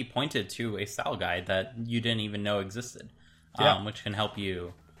you might be pointed to a style guide that you didn't even know existed, which can help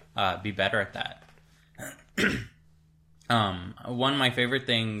you be better at that. One of my favorite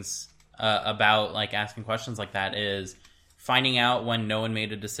things about like asking questions like that is finding out when no one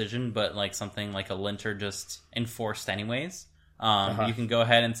made a decision, but like something like a linter just enforced anyways. You can go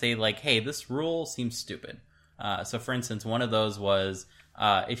ahead and say like, hey, this rule seems stupid. So for instance, one of those was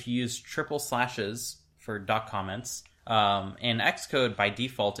if you use triple slashes for dot comments, in Xcode by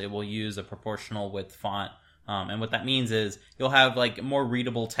default, it will use a proportional width font. And what that means is you'll have like more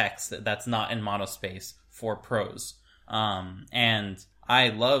readable text that's not in monospace for prose. And I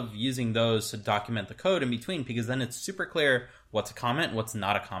love using those to document the code in between, because then it's super clear what's a comment, what's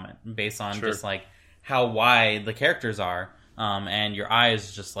not a comment, based on just like how wide the characters are. And your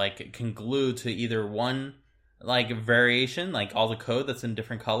eyes just like can glue to either one like variation, like all the code that's in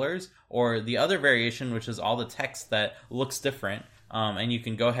different colors, or the other variation, which is all the text that looks different. And you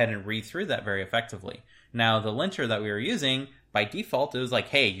can go ahead and read through that very effectively. Now, the linter that we were using, by default, it was like,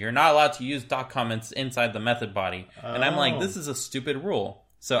 hey, you're not allowed to use dot comments inside the method body. And I'm like, this is a stupid rule.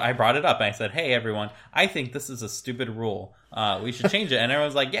 So I brought it up and I said, hey, everyone, I think this is a stupid rule. We should change it. And everyone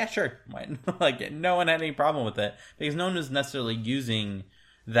was like, yeah, sure. Like, no one had any problem with it, because no one was necessarily using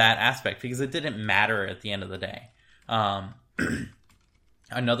that aspect, because it didn't matter at the end of the day.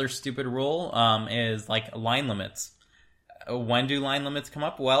 Another stupid rule is like line limits. When do line limits come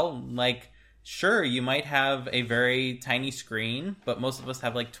up? Well, like, sure, you might have a very tiny screen, but most of us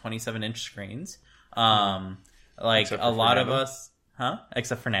have like 27-inch screens. Like a lot of us,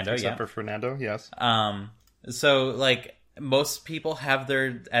 except Fernando, Except for Fernando, yes. So like most people have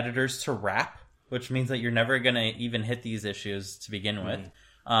their editors to wrap, which means that you're never going to even hit these issues to begin with.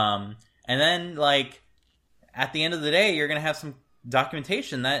 And then like at the end of the day, you're going to have some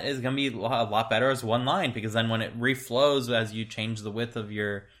documentation that is going to be a lot better as one line, because then when it reflows as you change the width of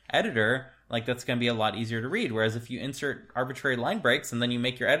your editor, like that's going to be a lot easier to read. Whereas if you insert arbitrary line breaks and then you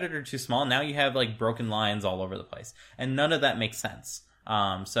make your editor too small, now you have like broken lines all over the place, and none of that makes sense.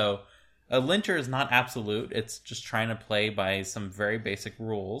 So a linter is not absolute. It's just trying to play by some very basic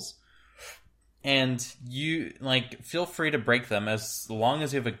rules, and you like feel free to break them as long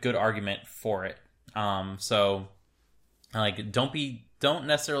as you have a good argument for it. So like don't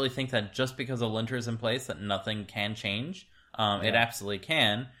necessarily think that just because a linter is in place that nothing can change. It absolutely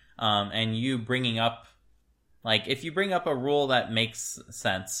can. And you bringing up, like, if you bring up a rule that makes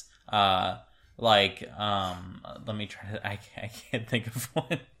sense, let me try to, I can't think of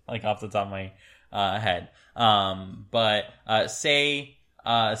one, like, off the top of my head. But say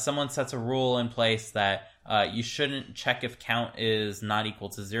someone sets a rule in place that you shouldn't check if count is not equal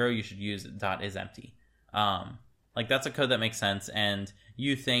to 0, you should use dot is empty. Like, that's a code that makes sense, and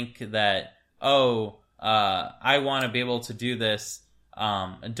you think that, I want to be able to do this.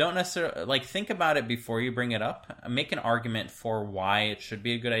 Don't necessarily, like, think about it before you bring it up. Make an argument for why it should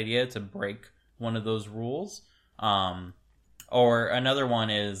be a good idea to break one of those rules. Or another one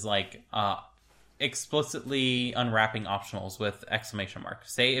is, like, explicitly unwrapping optionals with exclamation mark.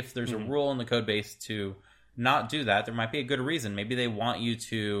 Say if there's a rule in the code base to not do that, there might be a good reason. Maybe they want you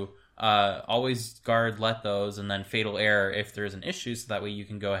to always guard let those and then fatal error if there's an issue, so that way you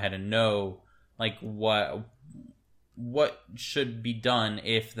can go ahead and know, like, what should be done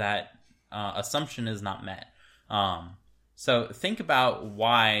if that assumption is not met. So think about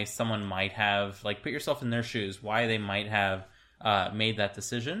why someone might have, like, put yourself in their shoes, why they might have made that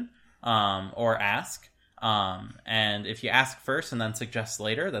decision, or ask. And if you ask first and then suggest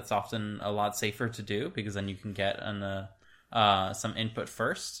later, that's often a lot safer to do, because then you can get some input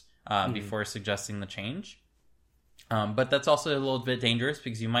first before suggesting the change. But that's also a little bit dangerous,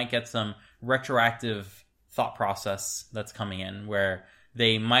 because you might get some retroactive thought process that's coming in where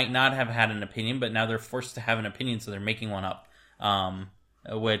they might not have had an opinion, but now they're forced to have an opinion, so they're making one up.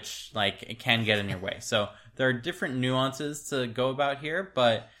 which like it can get in your way. So there are different nuances to go about here,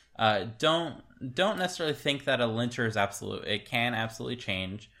 but don't necessarily think that a linter is absolute. It can absolutely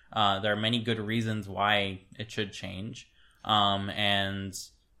change. There are many good reasons why it should change, and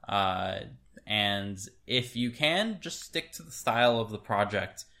if you can just stick to the style of the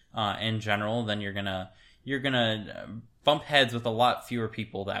project in general, then you're gonna bump heads with a lot fewer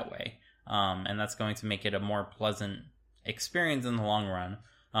people that way, and that's going to make it a more pleasant experience in the long run.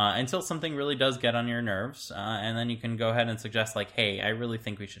 Until something really does get on your nerves, and then you can go ahead and suggest like, hey, I really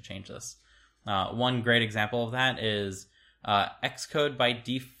think we should change this. One great example of that is Xcode by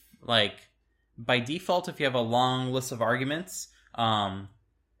default. If you have a long list of arguments,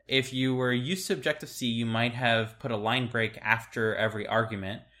 if you were used to Objective-C, you might have put a line break after every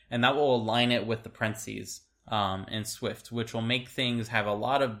argument, and that will align it with the parentheses in Swift, which will make things have a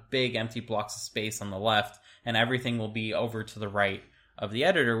lot of big empty blocks of space on the left, and everything will be over to the right of the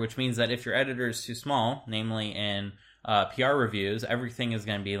editor, which means that if your editor is too small, namely in PR reviews, everything is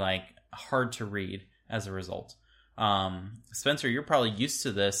going to be like hard to read as a result. Spencer, you're probably used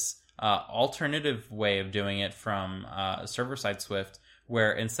to this alternative way of doing it from server-side Swift,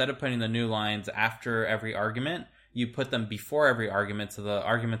 where instead of putting the new lines after every argument, you put them before every argument, so the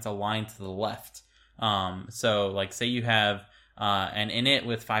arguments align to the left. So like say you have an init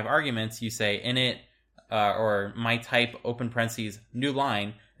with 5 arguments, you say init or my type open parentheses new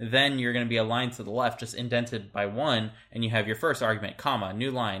line, then you're going to be aligned to the left, just indented by 1, and you have your first argument, comma,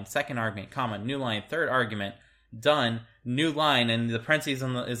 new line, second argument, comma, new line, third argument, done, new line, and the parentheses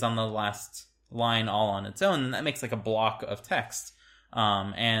is on the last line all on its own, and that makes like a block of text.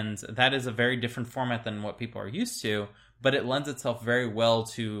 And that is a very different format than what people are used to, but it lends itself very well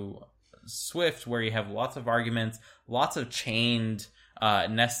to Swift, where you have lots of arguments, lots of chained,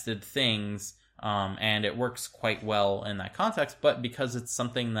 nested things, and it works quite well in that context. But because it's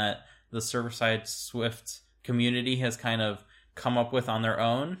something that the server-side Swift community has kind of come up with on their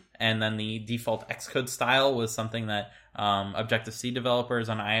own, and then the default Xcode style was something that Objective-C developers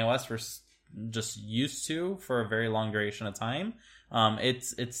on iOS were just used to for a very long duration of time,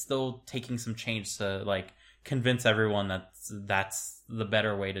 it's still taking some change to like convince everyone that that's the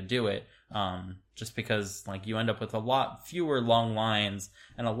better way to do it. Just because like you end up with a lot fewer long lines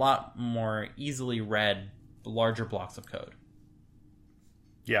and a lot more easily read, larger blocks of code.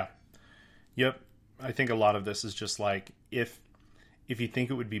 Yeah. Yep. I think a lot of this is just like, if you think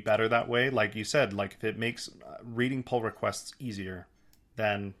it would be better that way, like you said, like if it makes reading pull requests easier,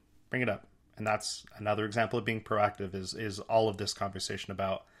 then bring it up. And that's another example of being proactive, is all of this conversation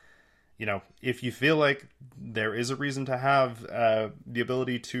about, you know, if you feel like there is a reason to have the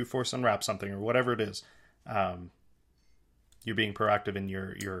ability to force unwrap something or whatever it is, you're being proactive, and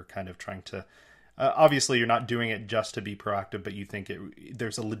you're kind of trying to, obviously you're not doing it just to be proactive, but you think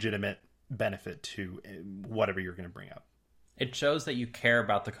there's a legitimate benefit to whatever you're going to bring up. It shows that you care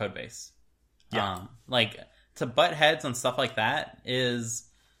about the code base. Yeah. Like to butt heads on stuff like that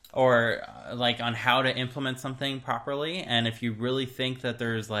or like on how to implement something properly. And if you really think that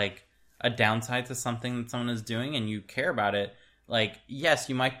there's like a downside to something that someone is doing and you care about it, like, yes,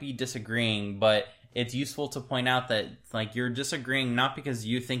 you might be disagreeing, but it's useful to point out that like you're disagreeing not because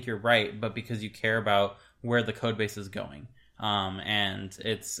you think you're right, but because you care about where the code base is going. And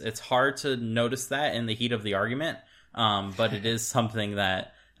it's hard to notice that in the heat of the argument. But it is something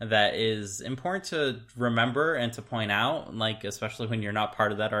that is important to remember and to point out, like, especially when you're not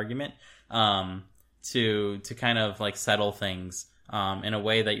part of that argument, to kind of like settle things, in a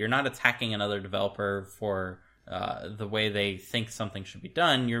way that you're not attacking another developer for, the way they think something should be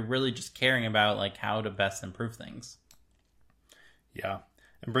done. You're really just caring about like how to best improve things. Yeah.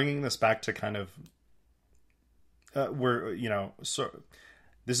 And bringing this back to kind of,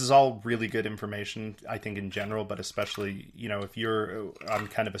 this is all really good information, I think, in general, but especially, you know, if I'm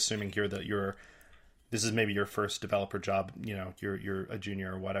kind of assuming here that this is maybe your first developer job, you know, you're a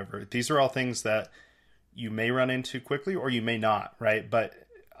junior or whatever. These are all things that you may run into quickly or you may not, right? But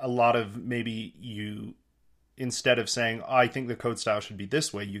a lot of maybe you, instead of saying, I think the code style should be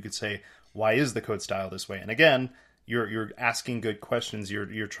this way, you could say, why is the code style this way? And again, you're asking good questions.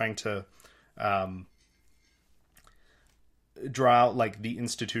 You're trying to, draw out like the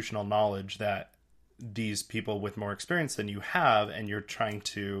institutional knowledge that these people with more experience than you have, and you're trying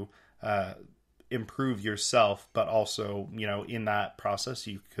to improve yourself, but also, you know, in that process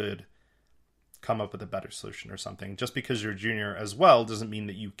you could come up with a better solution or something. Just because you're junior as well doesn't mean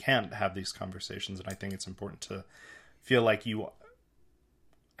that you can't have these conversations, and I think it's important to feel like you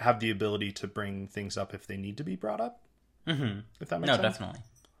have the ability to bring things up if they need to be brought up. Mm-hmm. If that makes sense. No, definitely.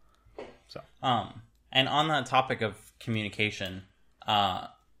 So and on that topic of communication, Uh,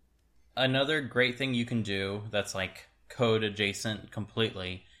 Another great thing you can do that's like code adjacent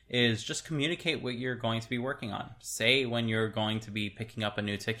completely is just communicate what you're going to be working on. Say when you're going to be picking up a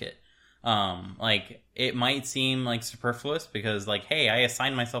new ticket. Like it might seem like superfluous because like, hey, I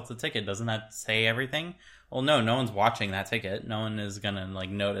assigned myself the ticket. Doesn't that say everything? Well, no one's watching that ticket. No one is gonna like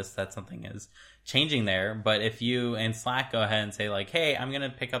notice that something is changing there. But if you in Slack go ahead and say like, hey, I'm gonna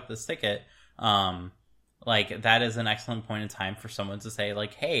pick up this ticket, like that is an excellent point in time for someone to say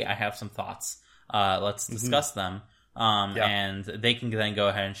like, hey, I have some thoughts. Let's discuss them. And they can then go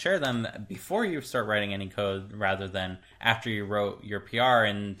ahead and share them before you start writing any code rather than after you wrote your PR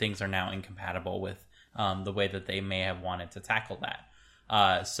and things are now incompatible with the way that they may have wanted to tackle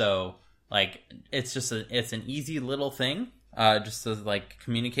that. So like it's an easy little thing just to like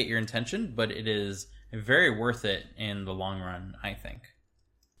communicate your intention, but it is very worth it in the long run, I think.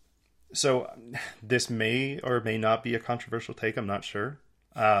 So this may or may not be a controversial take, I'm not sure.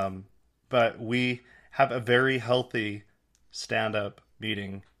 But we have a very healthy stand-up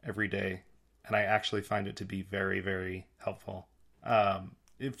meeting every day, and I actually find it to be very, very helpful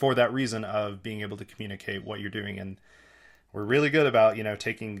for that reason of being able to communicate what you're doing. And we're really good about,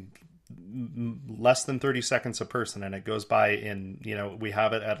 taking less than 30 seconds a person, and it goes by in, we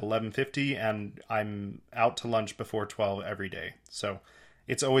have it at 11:50 and I'm out to lunch before 12 every day. So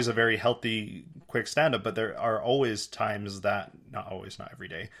it's always a very healthy, quick stand-up, but there are always times that, not every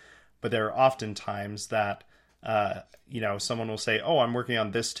day, but there are often times that, someone will say, oh, I'm working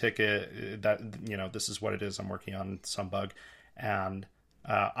on this ticket that, this is what it is. I'm working on some bug. And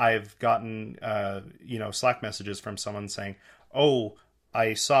I've gotten, Slack messages from someone saying, oh,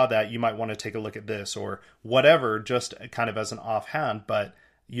 I saw that, you might want to take a look at this or whatever, just kind of as an offhand. But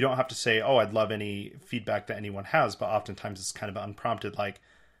you don't have to say, oh, I'd love any feedback that anyone has. But oftentimes it's kind of unprompted, like,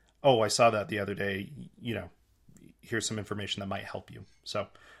 oh, I saw that the other day, here's some information that might help you. So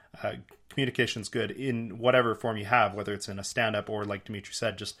communication's good in whatever form you have, whether it's in a stand-up or, like Dimitri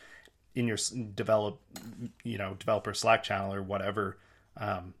said, just in your developer Slack channel or whatever,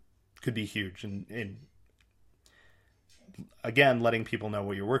 could be huge. And again, letting people know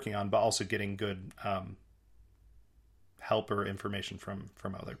what you're working on, but also getting good help or information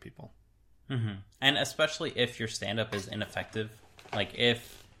from other people. Mm-hmm. And especially if your stand-up is ineffective, like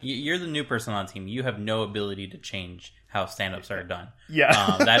if you're the new person on the team, you have no ability to change how stand-ups are done.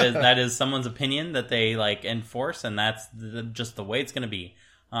 Yeah. that is someone's opinion that they like enforce, and that's just the way it's going to be.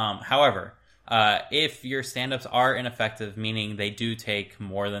 However, if your stand-ups are ineffective, meaning they do take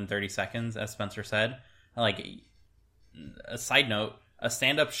more than 30 seconds, as Spencer said, like a side note, a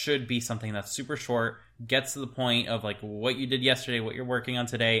stand-up should be something that's super short, gets to the point of like what you did yesterday, what you're working on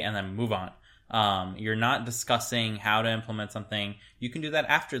today, and then move on. You're not discussing how to implement something. You can do that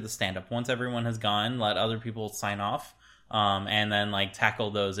after the stand-up. Once everyone has gone, let other people sign off, and then like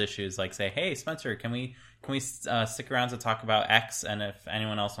tackle those issues. Like say, hey, Spencer, can we stick around to talk about X? And if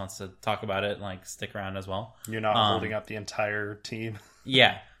anyone else wants to talk about it, like stick around as well. You're not holding up the entire team.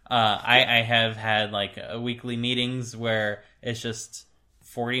 Yeah. I have had like weekly meetings where it's just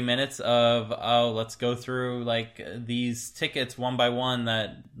 40 minutes of, oh, let's go through like these tickets one by one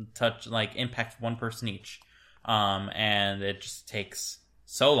that impact one person each. And it just takes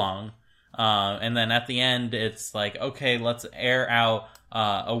so long. And then at the end, it's like, okay, let's air out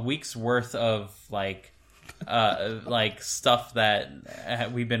a week's worth of like stuff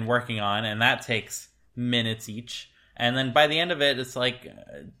that we've been working on, and that takes minutes each. And then by the end of it, it's like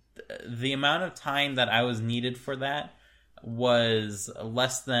the amount of time that I was needed for that was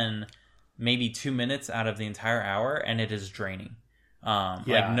less than maybe 2 minutes out of the entire hour, and it is draining.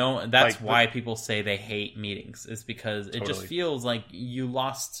 That's why people say they hate meetings, is because it just feels like you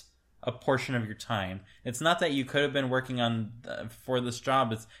lost a portion of your time. It's not that you could have been working on for this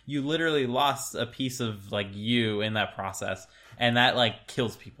job. It's you literally lost a piece of like you in that process, and that like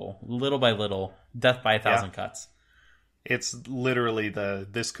kills people little by little, death by a thousand cuts. It's literally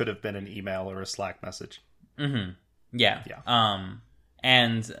this could have been an email or a Slack message. Mm-hmm. Yeah.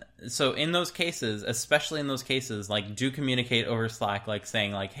 And so in those cases, especially in those cases, like do communicate over Slack, like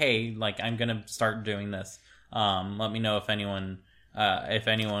saying like, hey, like I'm going to start doing this. Let me know if anyone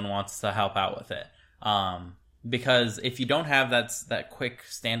wants to help out with it. Because if you don't have that quick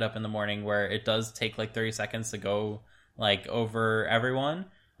stand up in the morning where it does take like 30 seconds to go like over everyone,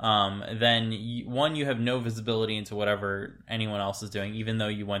 then you have no visibility into whatever anyone else is doing, even though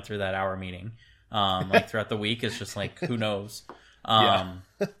you went through that hour meeting. Like throughout the week, it's just like, who knows? And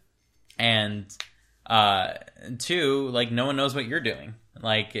two, like no one knows what you're doing.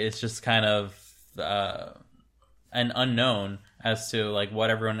 Like it's just kind of an unknown as to like what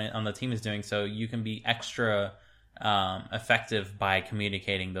everyone on the team is doing. So you can be extra effective by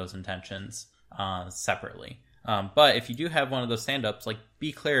communicating those intentions separately. But if you do have one of those stand-ups, like,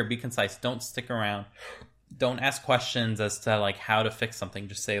 be clear, be concise, don't stick around, don't ask questions as to like how to fix something.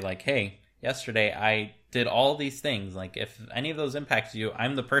 Just say like, hey, yesterday I did all these things, like if any of those impact you,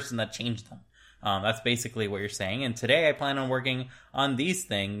 I'm the person that changed them. That's basically what you're saying. And today I plan on working on these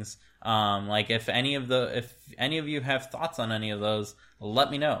things. Like if any of you have thoughts on any of those,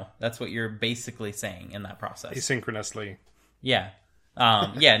 let me know. That's what you're basically saying in that process. Asynchronously. Yeah.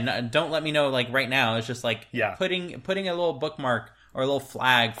 Don't let me know like right now. It's just like putting a little bookmark or a little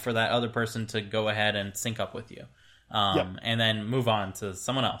flag for that other person to go ahead and sync up with you. And then move on to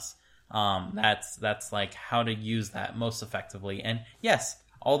someone else. That's like how to use that most effectively. And yes,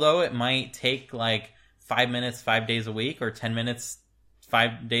 although it might take like 5 minutes, 5 days a week, or 10 minutes,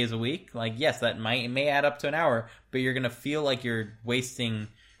 5 days a week, like, yes, that may add up to an hour, but you're going to feel like you're wasting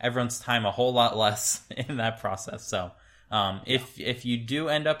everyone's time a whole lot less in that process. So, if you do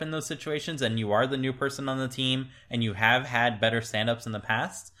end up in those situations and you are the new person on the team and you have had better stand-ups in the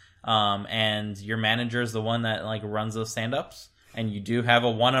past, and your manager is the one that like runs those stand-ups, and you do have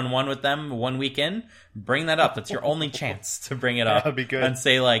a one-on-one with them 1 week in, bring that up. That's your only chance to bring it up. That'd be good. And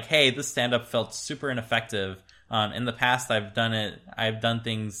say like, hey, this stand-up felt super ineffective. In the past, I've done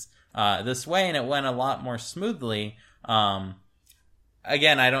things this way, and it went a lot more smoothly.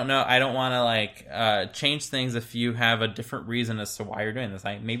 Again, I don't know. I don't want to like change things if you have a different reason as to why you're doing this.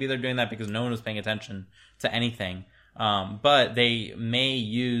 Maybe they're doing that because no one was paying attention to anything. But they may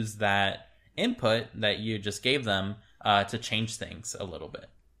use that input that you just gave them to change things a little bit.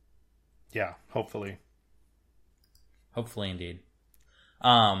 Yeah, hopefully. Hopefully, indeed.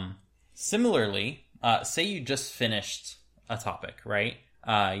 Similarly, say you just finished a topic, right?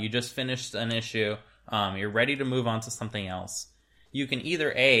 You just finished an issue. You're ready to move on to something else. You can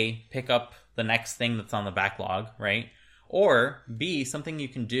either A, pick up the next thing that's on the backlog, right? Or B, something you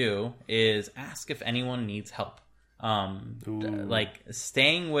can do is ask if anyone needs help. Like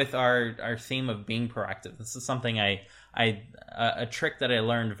staying with our theme of being proactive. This is something a trick that I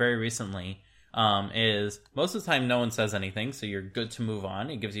learned very recently, is most of the time no one says anything, so you're good to move on.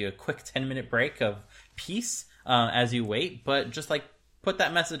 It gives you a quick 10-minute break of peace as you wait, but just like put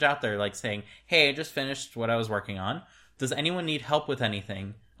that message out there, like saying, hey, I just finished what I was working on. Does anyone need help with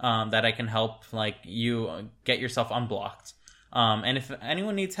anything that I can help like you get yourself unblocked? And if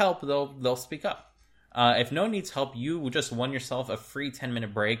anyone needs help, they'll speak up. If no one needs help, you just won yourself a free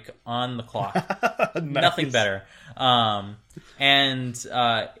 10-minute break on the clock. Nice. Nothing better.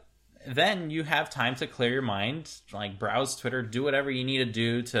 Then you have time to clear your mind, like browse Twitter, do whatever you need to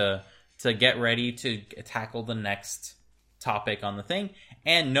do to get ready to tackle the next topic on the thing.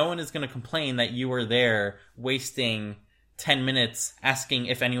 And no one is going to complain that you were there wasting 10 minutes asking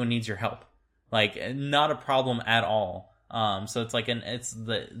if anyone needs your help. Like, not a problem at all. So it's like it's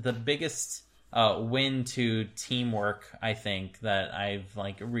the biggest win to teamwork, I think, that I've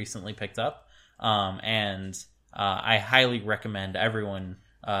like recently picked up. And I highly recommend everyone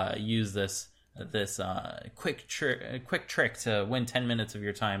use this quick trick to win 10 minutes of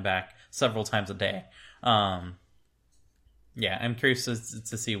your time back several times a day. Yeah, I'm curious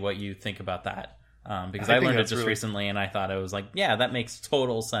to see what you think about that. Because I learned it just recently, and I thought it was like, yeah, that makes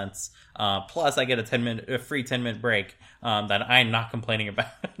total sense. Plus, I get a free 10-minute break that I'm not complaining about.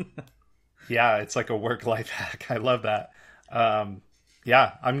 Yeah, it's like a work-life hack. I love that.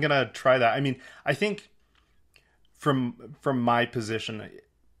 Yeah, I'm gonna try that. I mean, I think from my position,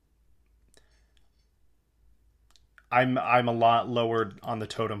 I'm a lot lower on the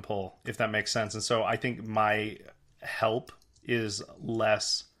totem pole, if that makes sense, and so I think my help is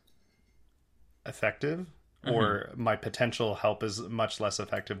less effective, or my potential help is much less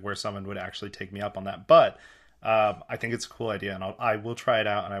effective where someone would actually take me up on that. But I think it's a cool idea, and I will try it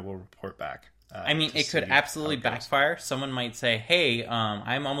out and I will report back. I mean, it could absolutely backfire. Someone might say, hey,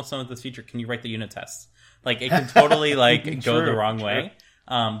 I'm almost done with this feature, can you write the unit tests? Like, it can totally like go the wrong way.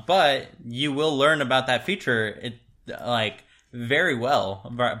 But you will learn about that feature very well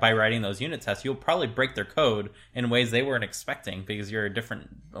by writing those unit tests. You'll probably break their code in ways they weren't expecting because you're a different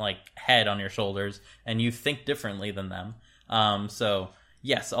like head on your shoulders and you think differently than them. So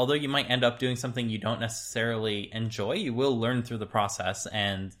yes, although you might end up doing something you don't necessarily enjoy, you will learn through the process,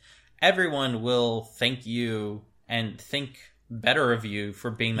 and everyone will thank you and think better of you for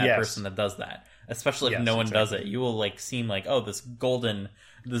being that person that does that. Especially if no one does it, you will like seem like, oh, this golden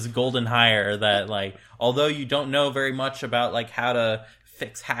hire that, like, although you don't know very much about like how to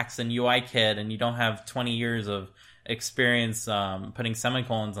fix hacks in UIKit and you don't have 20 years of experience putting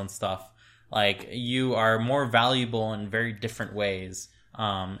semicolons on stuff, like, you are more valuable in very different ways.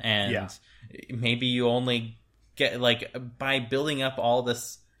 And maybe you only get like by building up all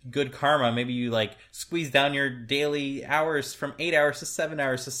this good karma, maybe you like squeeze down your daily hours from 8 hours to 7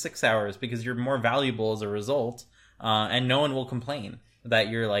 hours to 6 hours because you're more valuable as a result, and no one will complain that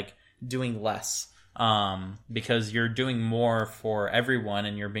you're like doing less, because you're doing more for everyone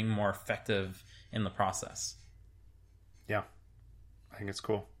and you're being more effective in the process. Yeah, I think it's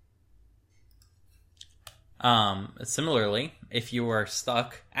cool. Similarly, if you are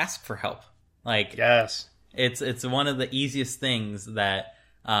stuck, ask for help. Like, yes, it's one of the easiest things that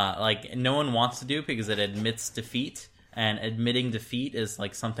like no one wants to do because it admits defeat, and admitting defeat is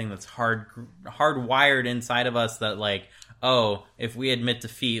like something that's hardwired inside of us, that like, oh, if we admit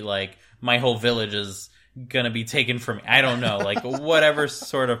defeat, like my whole village is gonna be taken from me. I don't know, like whatever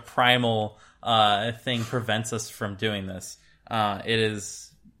sort of primal thing prevents us from doing this. It is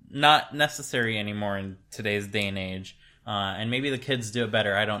not necessary anymore in today's day and age, and maybe the kids do it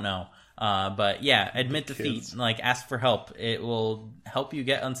better. I don't know. But yeah, admit defeat, like ask for help. It will help you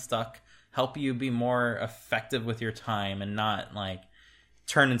get unstuck, help you be more effective with your time and not like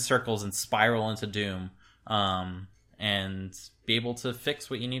turn in circles and spiral into doom, and be able to fix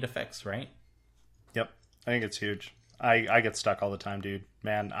what you need to fix, right? Yep. I think it's huge. I get stuck all the time, dude.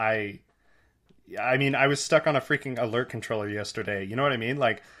 Man, I mean, I was stuck on a freaking alert controller yesterday. You know what I mean?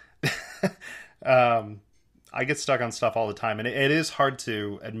 Like, I get stuck on stuff all the time, and it is hard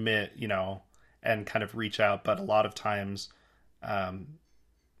to admit, you know, and kind of reach out. But a lot of times,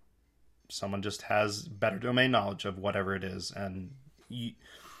 someone just has better domain knowledge of whatever it is. And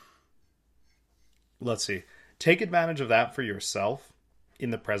let's see, take advantage of that for yourself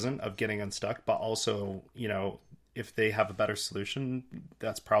in the present of getting unstuck. But also, you know, if they have a better solution,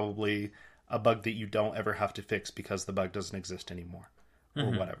 that's probably a bug that you don't ever have to fix because the bug doesn't exist anymore, or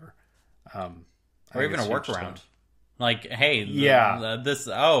whatever. Or even a workaround. Like, hey, this,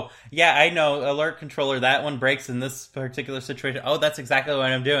 oh, yeah, I know, alert controller, that one breaks in this particular situation. Oh, that's exactly what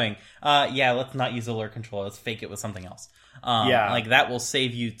I'm doing. Yeah, let's not use alert controller. Let's fake it with something else. Like, that will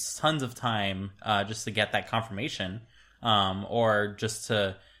save you tons of time just to get that confirmation, or just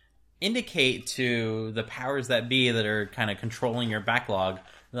to indicate to the powers that be that are kind of controlling your backlog,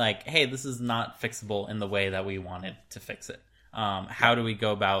 like, hey, this is not fixable in the way that we wanted to fix it. How do we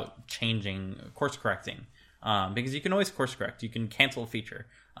go about course correcting? Because you can always course correct. You can cancel a feature.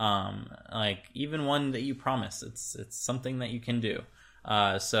 Like even one that you promise, it's something that you can do.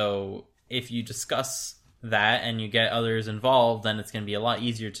 So if you discuss that and you get others involved, then it's going to be a lot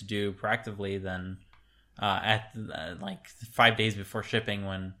easier to do proactively than at like 5 days before shipping,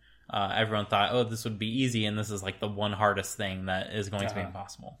 when everyone thought, oh, this would be easy, and this is like the one hardest thing that is going to be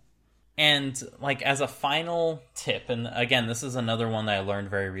impossible. And like as a final tip, and again, this is another one that I learned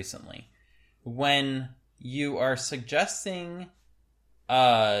very recently, when you are suggesting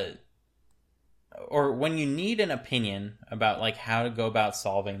or when you need an opinion about like how to go about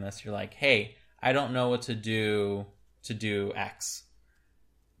solving this, you're like, hey, I don't know what to do X.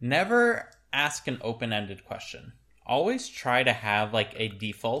 Never ask an open-ended question. Always try to have like a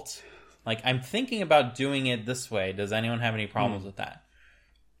default. Like, I'm thinking about doing it this way. Does anyone have any problems with that?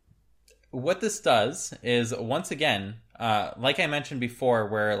 What this does is, once again, like I mentioned before,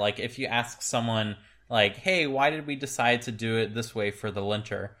 where like if you ask someone like, hey, why did we decide to do it this way for the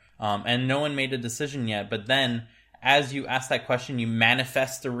linter? And no one made a decision yet, but then as you ask that question, you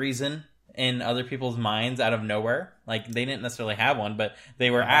manifest a reason in other people's minds out of nowhere. Like, they didn't necessarily have one, but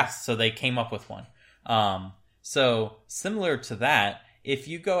they were asked, so they came up with one. So similar to that, if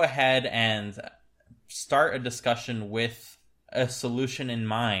you go ahead and start a discussion with a solution in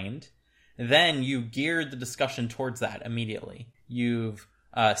mind, then you geared the discussion towards that immediately. You've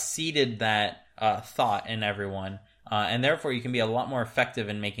seeded that thought in everyone, and therefore you can be a lot more effective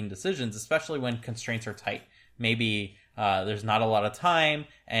in making decisions, especially when constraints are tight. Maybe there's not a lot of time,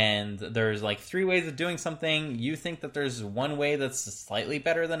 and there's like 3 ways of doing something. You think that there's one way that's slightly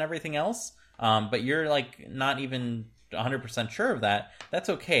better than everything else, but you're like not even 100% sure of that. That's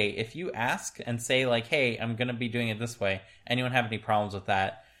okay. If you ask and say like, hey, I'm going to be doing it this way. Anyone have any problems with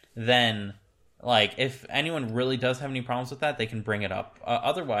that? Then, like, if anyone really does have any problems with that, they can bring it up.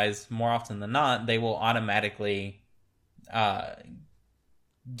 Otherwise, more often than not, they will automatically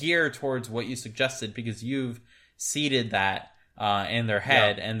gear towards what you suggested because you've seeded that in their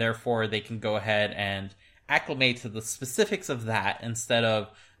head, and therefore they can go ahead and acclimate to the specifics of that instead of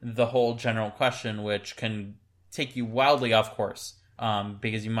the whole general question, which can take you wildly off course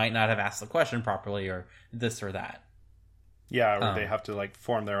because you might not have asked the question properly, or this or that. Yeah, or they have to like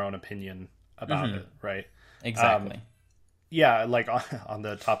form their own opinion about it, right? Exactly. Yeah, like on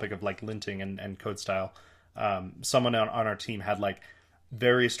the topic of like linting and code style, someone on our team had like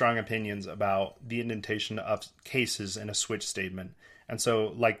very strong opinions about the indentation of cases in a switch statement. And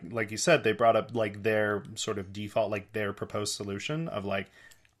so, like you said, they brought up like their sort of default, like their proposed solution of like,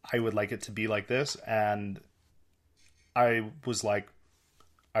 I would like it to be like this. And I was like,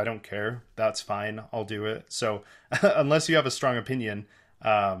 I don't care. That's fine. I'll do it. So unless you have a strong opinion,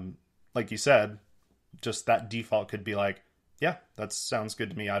 like you said, just that default could be like, yeah, that sounds good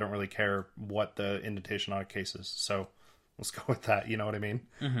to me. I don't really care what the indentation on a case is. So let's go with that. You know what I mean?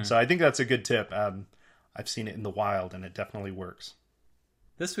 Mm-hmm. So I think that's a good tip. I've seen it in the wild and it definitely works.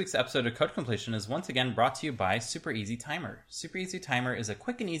 This week's episode of Code Completion is once again brought to you by Super Easy Timer. Super Easy Timer is a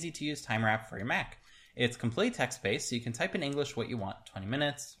quick and easy to use timer app for your Mac. It's completely text-based, so you can type in English what you want, 20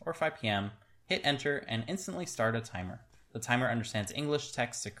 minutes or 5 p.m., hit enter, and instantly start a timer. The timer understands English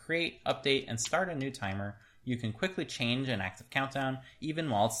text to create, update, and start a new timer. You can quickly change an active countdown, even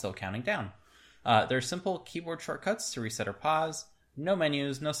while it's still counting down. There are simple keyboard shortcuts to reset or pause. No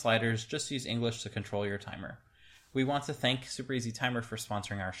menus, no sliders, just use English to control your timer. We want to thank Super Easy Timer for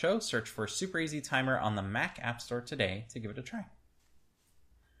sponsoring our show. Search for Super Easy Timer on the Mac App Store today to give it a try.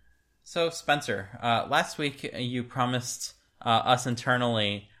 So, Spencer, last week you promised us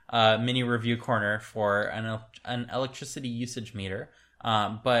internally a mini review corner for an electricity usage meter,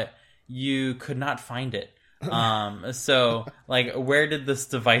 but you could not find it. So, like, where did this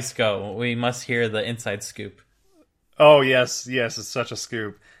device go? We must hear the inside scoop. Oh, yes, it's such a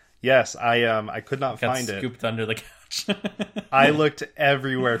scoop. Yes, I could not find it. Scooped under the couch. I looked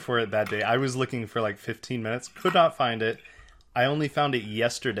everywhere for it that day. I was looking for like 15 minutes, could not find it. I only found it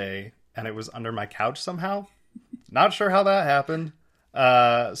yesterday, and it was under my couch somehow. Not sure how that happened.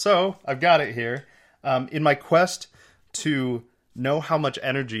 So I've got it here. In my quest to know how much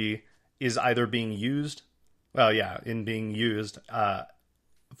energy is either being used, being used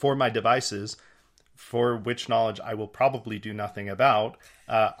for my devices, for which knowledge I will probably do nothing about,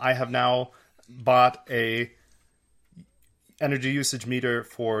 I have now bought a energy usage meter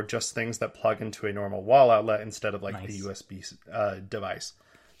for just things that plug into a normal wall outlet instead of like a USB device.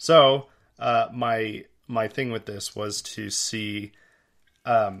 So my thing with this was to see.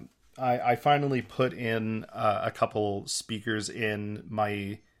 I finally put in a couple speakers in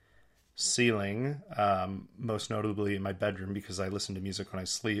my ceiling, most notably in my bedroom because I listen to music when I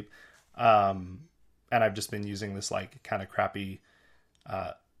sleep. And I've just been using this like kind of crappy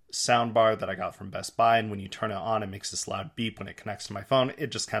sound bar that I got from Best Buy. And when you turn it on, it makes this loud beep when it connects to my phone.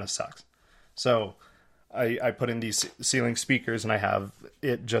 It just kind of sucks. So I put in these ceiling speakers and I have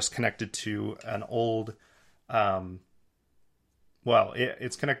it just connected to an old,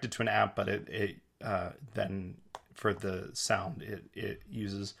 it's connected to an amp, but it then for the sound, it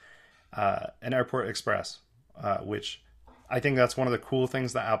uses an Airport Express, which I think that's one of the cool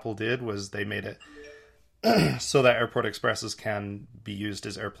things that Apple did was they made it so that Airport Expresses can be used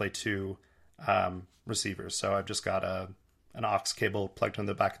as AirPlay 2 receivers. So I've just got an aux cable plugged in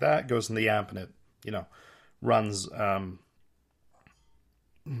the back of that, goes in the amp, and it runs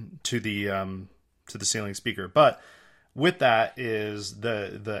to the ceiling speaker. But with that is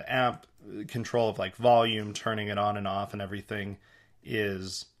the amp control of like volume, turning it on and off, and everything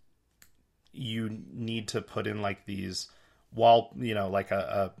is you need to put in like these wall, like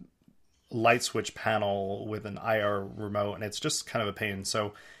a light switch panel with an IR remote, and it's just kind of a pain.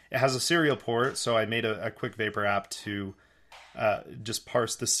 So it has a serial port, so I made a quick Vapor app to just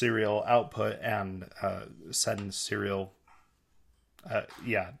parse the serial output and send serial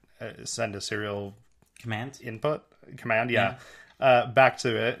send a serial command back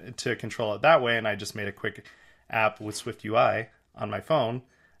to it to control it that way. And I just made a quick app with Swift UI on my phone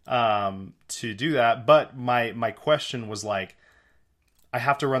to do that. But my question was like, I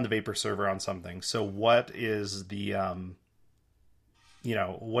have to run the Vapor server on something. So what is the,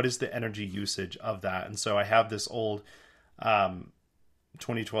 what is the energy usage of that? And so I have this old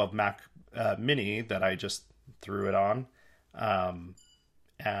 2012 Mac Mini that I just threw it on.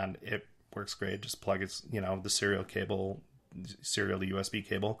 And it works great. Just plug its, the serial USB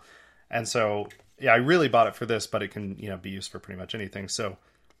cable. And so, yeah, I really bought it for this, but it can, be used for pretty much anything. So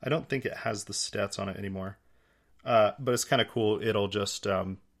I don't think it has the stats on it anymore. But it's kind of cool. It'll just,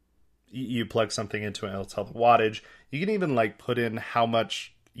 you plug something into it, and it'll tell the wattage. You can even like put in how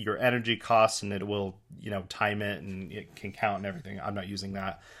much your energy costs, and it will, time it, and it can count and everything. I'm not using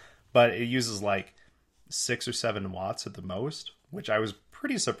that, but it uses like 6 or 7 watts at the most, which I was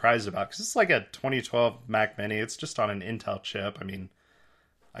pretty surprised about because it's like a 2012 Mac Mini. It's just on an Intel chip. I mean,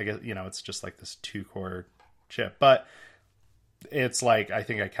 I guess, it's just like this 2-core chip, but it's like, I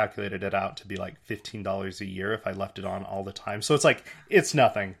think I calculated it out to be like $15 a year if I left it on all the time. So it's like, it's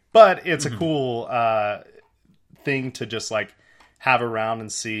nothing, but it's a cool thing to just like have around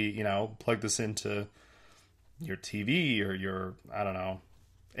and see, plug this into your TV or your, I don't know,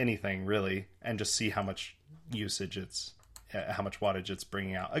 anything really, and just see how much how much wattage it's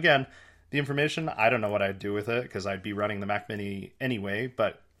bringing out. Again, the information, I don't know what I'd do with it because I'd be running the Mac Mini anyway,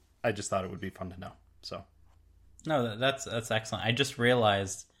 but I just thought it would be fun to know. So, no, that's excellent. I just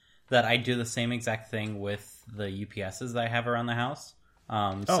realized that I do the same exact thing with the UPSs that I have around the house.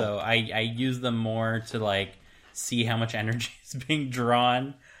 So I use them more to like see how much energy is being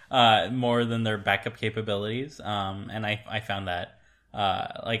drawn, more than their backup capabilities. And I found that,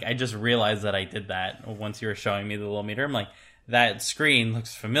 I just realized that I did that once you were showing me the little meter. I'm like, that screen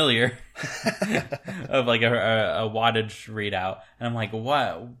looks familiar of like a wattage readout. And I'm like,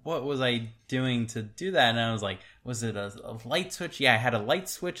 what was I doing to do that? And I was like, was it a light switch? Yeah, I had a light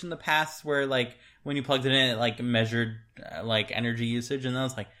switch in the past where like when you plugged it in, it like measured like energy usage. And then I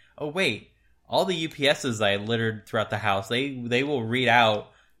was like, oh wait, all the UPSs I littered throughout the house, they will read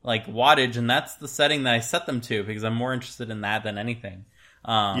out like wattage, and that's the setting that I set them to because I'm more interested in that than anything.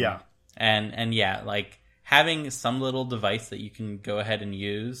 Yeah. And yeah, like having some little device that you can go ahead and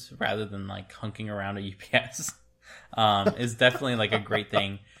use rather than like hunking around a UPS is definitely like a great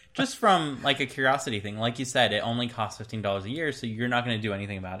thing. Just from like a curiosity thing. Like you said, it only costs $15 a year, so you're not going to do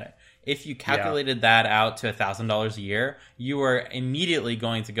anything about it. If you calculated that out to $1,000 a year, you are immediately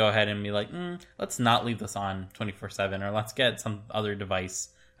going to go ahead and be like, let's not leave this on 24/7, or let's get some other device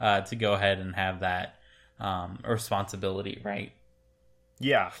to go ahead and have that responsibility, right?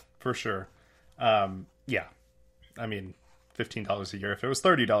 Yeah, for sure. Yeah. I mean, $15 a year. If it was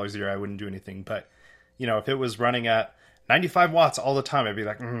 $30 a year, I wouldn't do anything. But, if it was running at 95 watts all the time, I'd be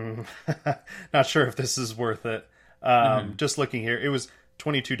like, not sure if this is worth it. Just looking here, it was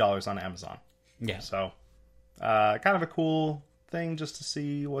 $22 on Amazon. Yeah. So, kind of a cool thing just to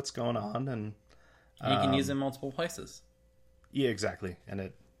see what's going on. And you can use it in multiple places. Yeah, exactly. And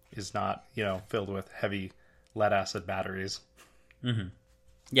it is not, filled with heavy lead acid batteries. Mm-hmm.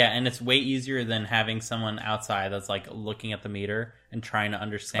 Yeah, and it's way easier than having someone outside that's like looking at the meter and trying to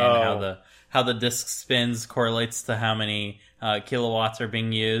understand how the disc spins correlates to how many kilowatts are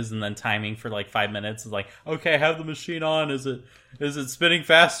being used, and then timing for like 5 minutes is like, okay, have the machine on. Is it spinning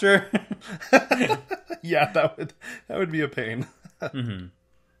faster? Yeah, that would be a pain. Mm-hmm.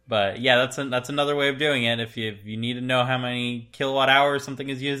 But yeah, that's another way of doing it. If you need to know how many kilowatt hours something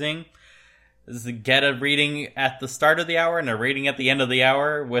is using, is to get a reading at the start of the hour and a reading at the end of the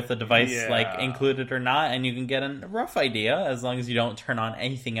hour with a device like included or not, and you can get a rough idea as long as you don't turn on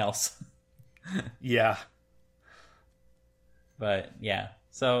anything else. Yeah. But yeah,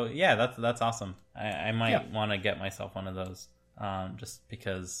 so yeah, that's awesome. I might want to get myself one of those, just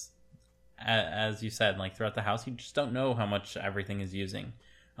because, as you said, like throughout the house, you just don't know how much everything is using.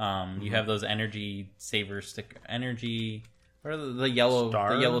 You have those energy saver what are the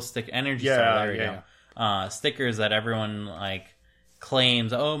yellow stick energy star? There you go. Stickers that everyone like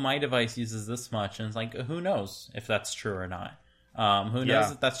claims, oh, my device uses this much, and it's like, who knows if that's true or not? Who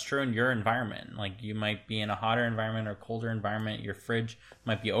knows if that's true in your environment? Like, you might be in a hotter environment or colder environment. Your fridge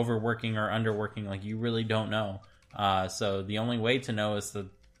might be overworking or underworking. Like, you really don't know. So the only way to know is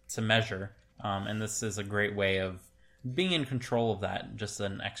to measure. And this is a great way of being in control of that, just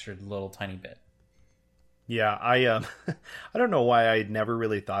an extra little tiny bit. Yeah, I don't know why I never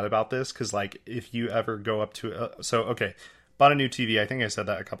really thought about this, because like if you ever go up to bought a new TV. I think I said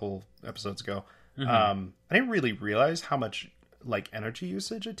that a couple episodes ago. I didn't really realize how much like energy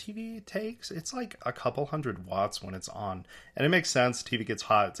usage a TV takes. It's like a couple hundred watts when it's on, and it makes sense. TV gets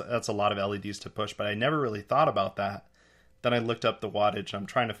hot. That's a lot of LEDs to push, but I never really thought about that. Then I looked up the wattage. I'm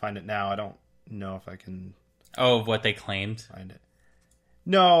trying to find it now. I don't know if I can. Oh, of what they claimed. Find it.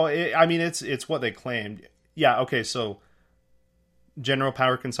 No, it's what they claimed. Yeah, okay, so general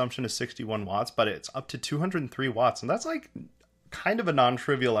power consumption is 61 watts, but it's up to 203 watts, and that's like kind of a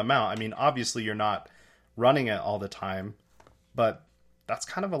non-trivial amount. I mean, obviously you're not running it all the time, but that's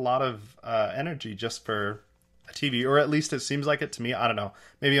kind of a lot of energy just for a TV, or at least it seems like it to me. I don't know.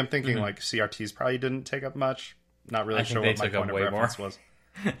 Maybe I'm thinking like CRTs probably didn't take up much. Not really sure what my point of reference was.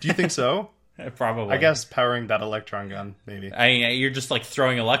 Do you think so? Probably. I guess powering that electron gun, maybe. You're just like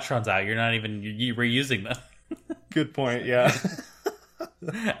throwing electrons out. You're not even reusing them. Good point. Yeah.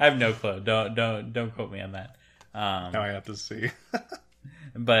 I have no clue. Don't quote me on that. Now I have to see.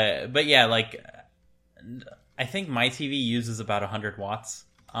 but yeah, like I think my TV uses about 100 watts.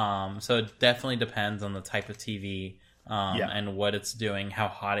 So it definitely depends on the type of TV and what it's doing, how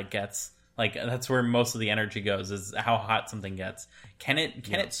hot it gets. Like, that's where most of the energy goes, is how hot something gets. Can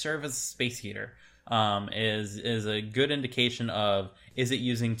it serve as a space heater? Is a good indication of, is it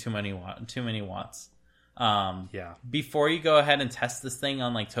using too many watts? Yeah. Before you go ahead and test this thing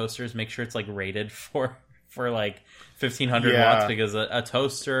on like toasters, make sure it's like rated for like 1500 Yeah. watts, because a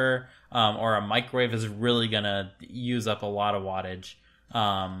toaster or a microwave is really gonna use up a lot of wattage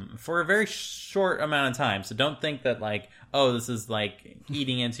for a very short amount of time. So don't think that like, oh, this is like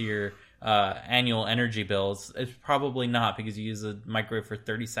eating into your annual energy bills. It's probably not, because you use a microwave for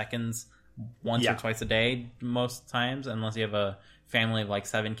 30 seconds once or twice a day most times, unless you have a family of like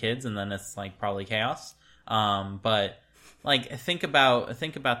 7 kids, and then it's like probably chaos. But like think about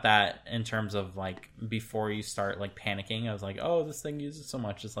that in terms of like before you start like panicking. I was like, oh, this thing uses so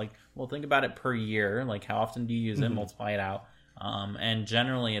much. It's like, well, think about it per year. Like, how often do you use it? Multiply it out. And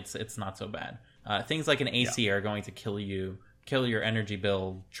generally it's not so bad. Things like an AC are going to kill your energy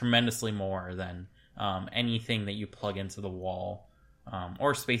bill tremendously more than anything that you plug into the wall.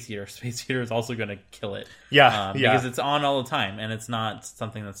 Or space heater. Space heater is also going to kill it. Because it's on all the time, and it's not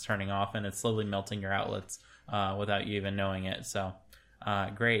something that's turning off, and it's slowly melting your outlets without you even knowing it. So,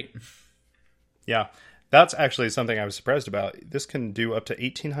 great. Yeah, that's actually something I was surprised about. This can do up to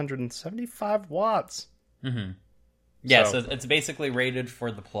 1875 watts. Mm-hmm. Yeah, so it's basically rated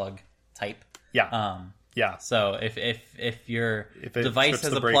for the plug type. Yeah. Yeah. So if your device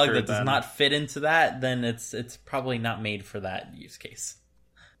has a plug that does not fit into that, then it's probably not made for that use case.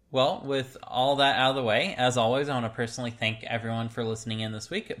 Well, with all that out of the way, as always, I want to personally thank everyone for listening in this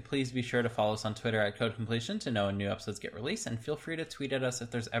week. Please be sure to follow us on Twitter at Code Completion to know when new episodes get released, and feel free to tweet at us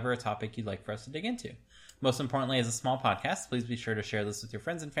if there's ever a topic you'd like for us to dig into. Most importantly, as a small podcast, please be sure to share this with your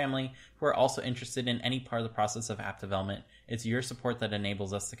friends and family who are also interested in any part of the process of app development. It's your support that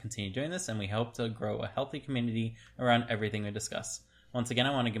enables us to continue doing this, and we hope to grow a healthy community around everything we discuss. Once again,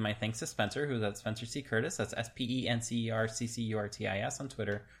 I want to give my thanks to Spencer, who's at Spencer C. Curtis. That's SpencerCurtis on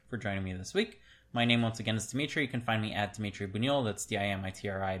Twitter, for joining me this week. My name, once again, is Dimitri. You can find me at Dimitri Buñuel. That's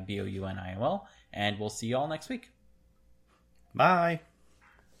DimitриBouniol. And we'll see you all next week. Bye.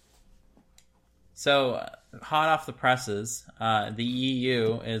 So, hot off the presses, the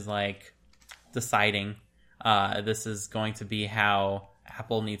EU is like deciding this is going to be how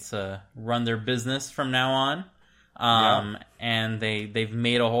Apple needs to run their business from now on. And they've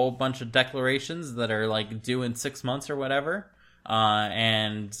made a whole bunch of declarations that are like due in 6 months or whatever.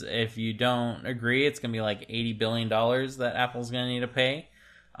 And if you don't agree, it's going to be like $80 billion that Apple's going to need to pay.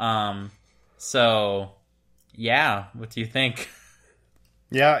 So yeah, what do you think?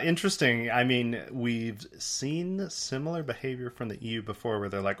 Yeah, interesting. I mean, we've seen similar behavior from the EU before, where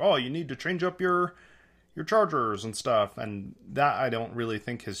they're like, oh, you need to change up your chargers and stuff. And that I don't really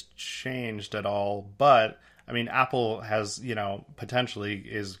think has changed at all. But I mean, Apple has, potentially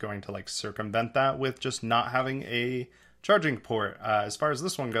is going to like circumvent that with just not having a charging port. As far as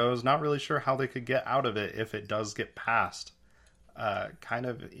this one goes, not really sure how they could get out of it if it does get passed. Kind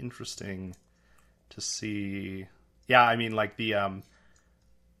of interesting to see. Yeah, I mean, like the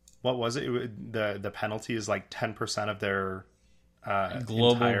what was it? The penalty is like 10% of their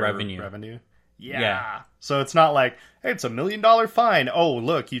global revenue. Yeah. So it's not like, hey, it's $1 million fine. Oh,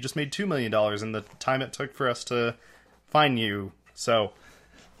 look, you just made $2 million in the time it took for us to fine you. So,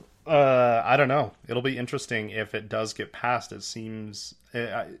 I don't know. It'll be interesting if it does get passed. It seems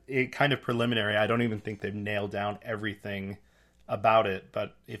it kind of preliminary. I don't even think they've nailed down everything about it.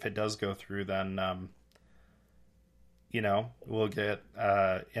 But if it does go through, then, we'll get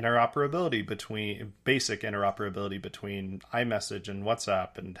basic interoperability between iMessage and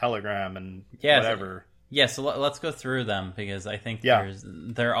WhatsApp and Telegram and whatever. Yeah, so let's go through them, because I think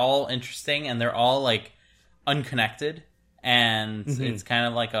they're all interesting, and they're all like unconnected, and it's kind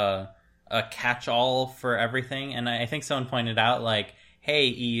of like a catch-all for everything. And I think someone pointed out, like, hey,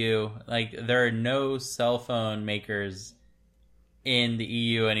 EU, like, there are no cell phone makers in the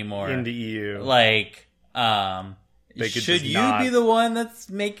EU anymore. In the EU. Like, should you be the one that's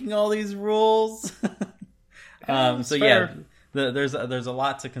making all these rules? So fair. Yeah, there's a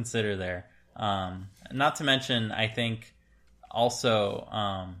lot to consider there. Not to mention, I think also,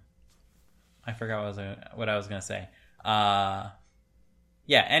 I forgot what I was going to say.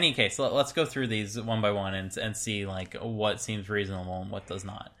 Yeah, any case, let's go through these one by one and see like what seems reasonable and what does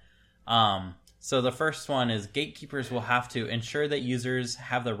not. So the first one is gatekeepers will have to ensure that users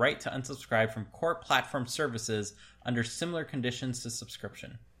have the right to unsubscribe from core platform services under similar conditions to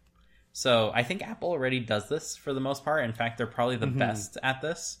subscription. So I think Apple already does this for the most part. In fact, they're probably the best at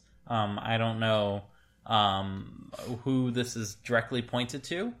this. I don't know who this is directly pointed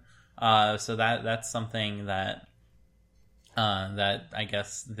to. So that's something that I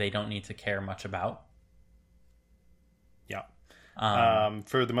guess they don't need to care much about. Yeah.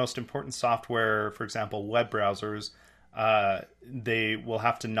 For the most important software, for example, web browsers, they will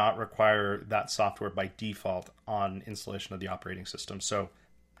have to not require that software by default on installation of the operating system. So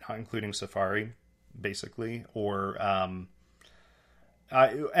not including Safari, basically, or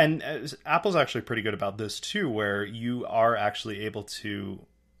and Apple's actually pretty good about this too, where you are actually able to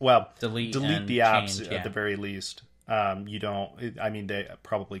delete the apps at the very least. You don't. I mean, they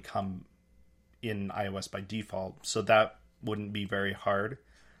probably come in iOS by default, so that wouldn't be very hard.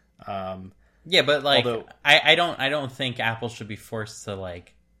 Yeah, but like, I don't think Apple should be forced to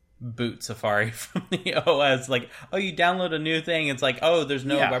like boot Safari from the OS. Like, oh, you download a new thing, it's like, oh, there's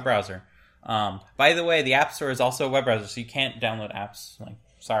no web browser. By the way, the App Store is also a web browser, so you can't download apps. Like,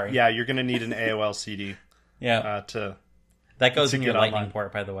 sorry. Yeah, you're gonna need an AOL CD. Yeah, that goes in your Lightning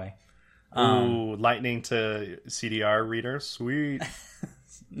port, by the way. Ooh, Lightning to CDR reader, sweet.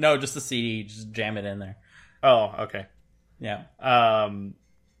 No, just a CD. Just jam it in there. Oh, okay. Yeah.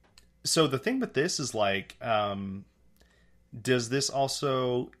 So the thing with this is like, does this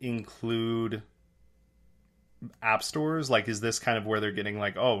also include app stores? Like, is this kind of where they're getting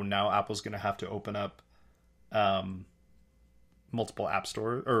like, oh, now Apple's going to have to open up multiple app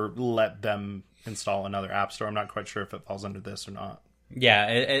stores or let them install another app store? I'm not quite sure if it falls under this or not.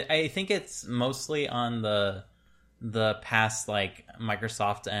 Yeah, I think it's mostly on the past like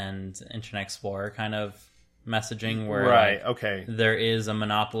Microsoft and Internet Explorer kind of messaging where there is a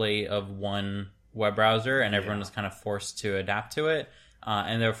monopoly of one web browser and everyone is kind of forced to adapt to it,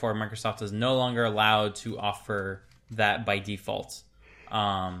 and therefore Microsoft is no longer allowed to offer that by default.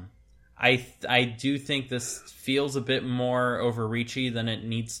 I do think this feels a bit more overreachy than it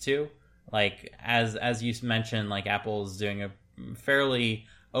needs to. Like as you mentioned, like Apple is doing a fairly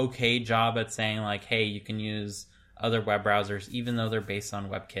okay job at saying like, hey, you can use other web browsers even though they're based on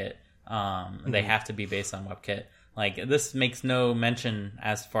WebKit. They have to be based on WebKit. Like, this makes no mention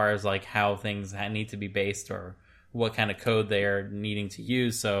as far as like how things need to be based or what kind of code they are needing to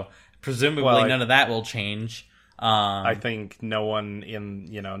use. So presumably none of that will change. I think no one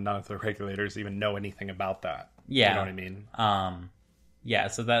none of the regulators even know anything about that. Yeah, you know what I mean. Yeah.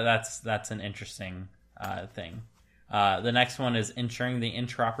 So that's an interesting thing. The next one is ensuring the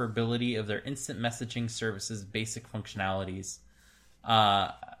interoperability of their instant messaging services basic functionalities.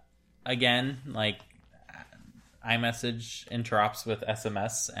 Again, like iMessage interops with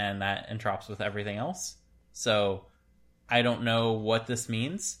SMS and that interops with everything else. So I don't know what this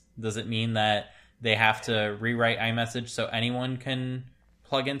means. Does it mean that they have to rewrite iMessage so anyone can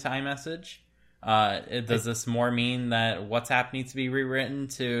plug into iMessage? Does this more mean that WhatsApp needs to be rewritten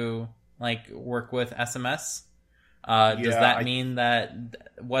to like work with SMS? Does that mean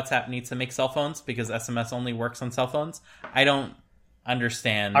that WhatsApp needs to make cell phones because SMS only works on cell phones? I don't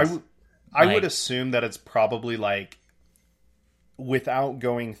understand. I would assume that it's probably like without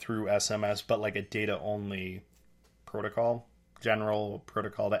going through SMS, but like a data only protocol, general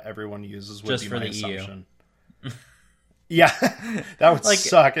protocol that everyone uses would just be for my assumption. EU. Yeah, that would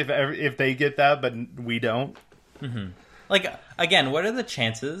suck if they get that, but we don't. Mm-hmm. Like, again, what are the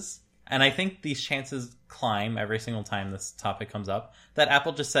chances? And I think these chances climb every single time this topic comes up, that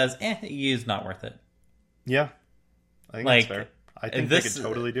Apple just says, EU is not worth it. Yeah, I think that's fair. I think they could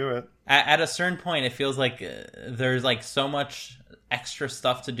totally do it. At a certain point, it feels like there's like so much extra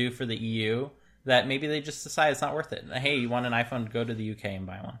stuff to do for the EU that maybe they just decide it's not worth it. Hey, you want an iPhone? Go to the UK and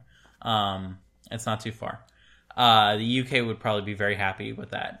buy one. It's not too far. The UK would probably be very happy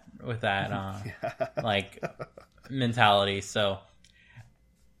with that like mentality. So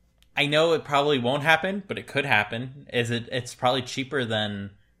I know it probably won't happen, but it could happen. It's probably cheaper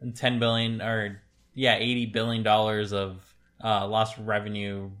than $10 billion or $80 billion of lost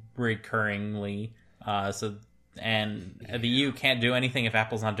revenue recurringly. And the EU can't do anything if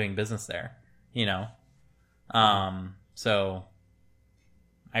Apple's not doing business there, you know? So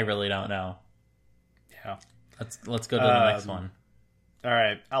I really don't know. Yeah. Let's go to the next one. All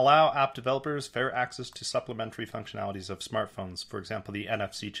right. Allow app developers fair access to supplementary functionalities of smartphones, for example, the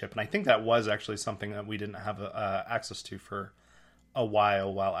NFC chip. And I think that was actually something that we didn't have access to for a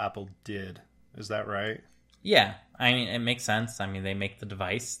while Apple did. Is that right? Yeah. I mean, it makes sense. I mean, they make the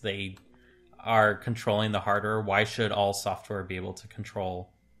device. They are controlling the hardware. Why should all software be able to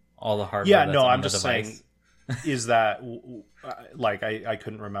control all the hardware that's on the device? Saying, is that, like, I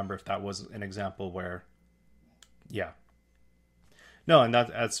couldn't remember if that was an example where, yeah. No, and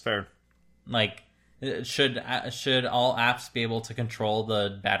that's fair. Like, should all apps be able to control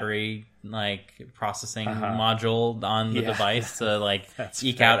the battery like processing module on the device to like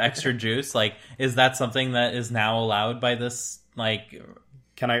eke out extra juice? Like, is that something that is now allowed by this? Like,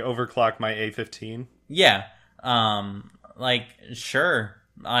 can I overclock my A15? Yeah. Like, sure.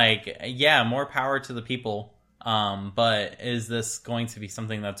 Like, yeah, more power to the people But is this going to be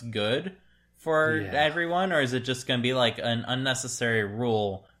something that's good for everyone, or is it just going to be like an unnecessary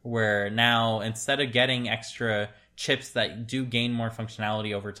rule where now instead of getting extra chips that do gain more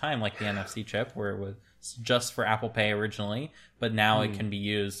functionality over time, like the NFC chip, where it was just for Apple Pay originally, but now it can be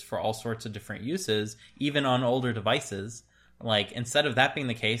used for all sorts of different uses, even on older devices. Like, instead of that being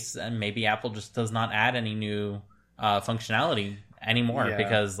the case, and maybe Apple just does not add any new functionality anymore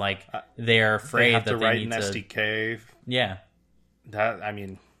because, like, they're afraid have that to they write need an to. SDK. Yeah, That, I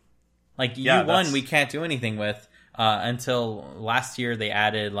mean, like Yeah, U1, we can't do anything with until last year. They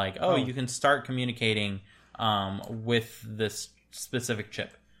added like, you can start communicating with this specific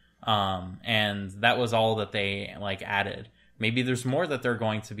chip, and that was all that they like added. Maybe there's more that they're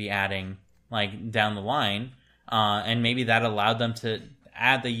going to be adding like down the line, and maybe that allowed them to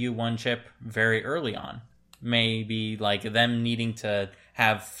add the U1 chip very early on. Maybe like them needing to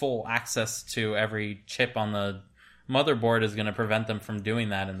have full access to every chip on the motherboard is going to prevent them from doing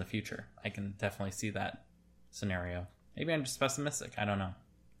that in the future. I can definitely see that scenario. Maybe I'm just pessimistic. I don't know.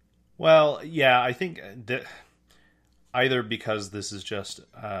 well, yeah, I think that either because this is just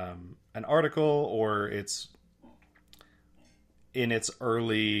an article or it's in its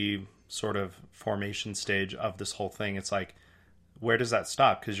early sort of formation stage of this whole thing, it's like, where does that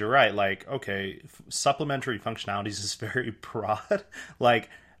stop? Because you're right, like, okay, supplementary functionalities is very broad. Like,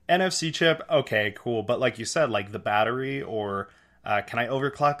 NFC chip, okay, cool. But like you said, like the battery or can I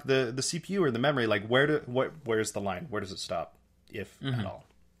overclock the CPU or the memory? Like, where's the line? Where does it stop, if at all?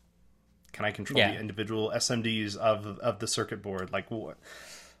 Can I control the individual SMDs of the circuit board? Like, what?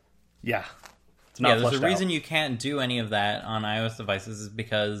 Yeah. It's not there's a fleshed reason out. you can't do any of that on iOS devices is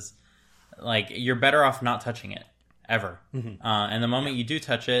because, like, you're better off not touching it ever. And the moment you do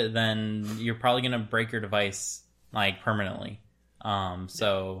touch it, then you're probably going to break your device like permanently.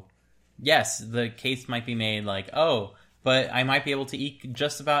 So yes, the case might be made like, but I might be able to eke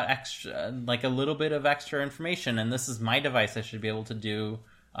just about extra, like a little bit of extra information, and this is my device. I should be able to do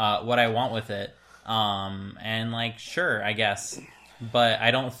what I want with it. And like, sure, I guess, but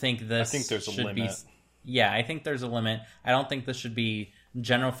I don't think this. I think there's a should limit. be. Yeah, I think there's a limit. I don't think this should be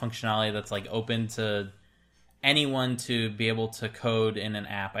general functionality that's like open to anyone to be able to code in an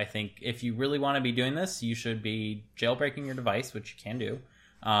app. I think if you really want to be doing this, you should be jailbreaking your device, which you can do,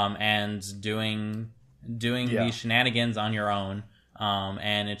 and doing these shenanigans on your own.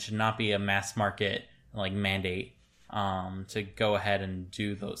 And it should not be a mass market like mandate to go ahead and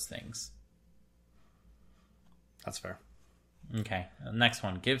do those things. That's fair. Okay, next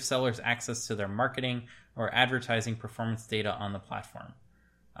one. Give sellers access to their marketing or advertising performance data on the platform.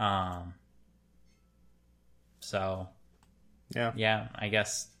 So, yeah, I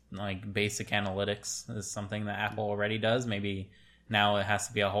guess like basic analytics is something that Apple already does. Maybe now it has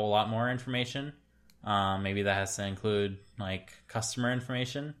to be a whole lot more information. Maybe that has to include like customer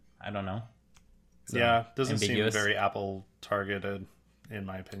information. I don't know. Doesn't ambiguous. seem very Apple targeted, in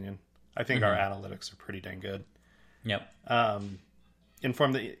my opinion. I think our analytics are pretty dang good. Yep.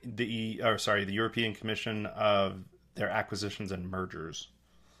 Inform the European Commission of their acquisitions and mergers.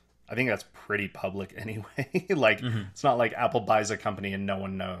 I think that's pretty public anyway. Like, it's not like Apple buys a company and no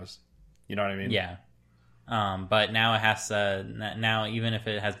one knows. You know what I mean? Yeah. But now it has to. Now, even if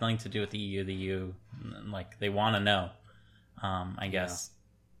it has nothing to do with the EU, like they want to know. I guess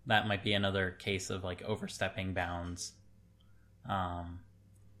that might be another case of like overstepping bounds.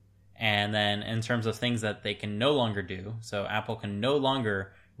 And then in terms of things that they can no longer do, so Apple can no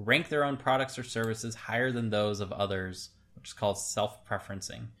longer rank their own products or services higher than those of others, which is called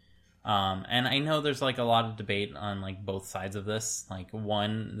self-preferencing. And I know there's like a lot of debate on like both sides of this. Like,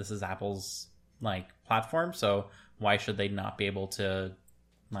 one, this is Apple's like platform, so why should they not be able to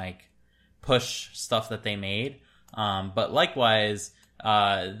like push stuff that they made? But likewise,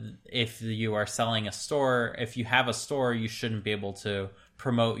 if you are selling a store, if you have a store, you shouldn't be able to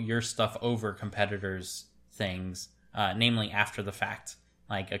promote your stuff over competitors' things, namely after the fact.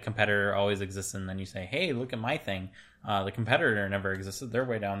 Like, a competitor always exists, and then you say, hey, look at my thing. The competitor never existed. They're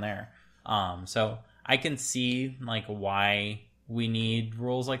way down there. So I can see like why we need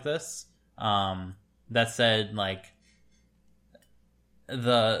rules like this. That said, like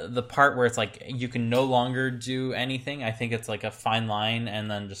the part where it's like you can no longer do anything, I think it's like a fine line,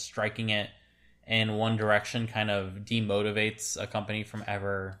 and then just striking it in one direction kind of demotivates a company from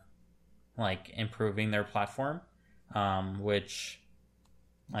ever like improving their platform. Which,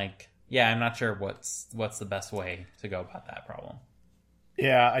 like, yeah, I'm not sure what's the best way to go about that problem.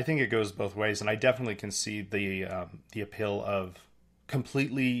 Yeah, I think it goes both ways, and I definitely can see the appeal of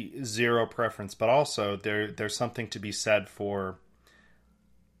completely zero preference, but also there's something to be said for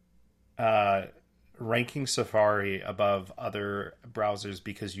ranking Safari above other browsers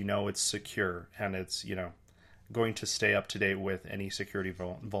because it's secure and it's going to stay up to date with any security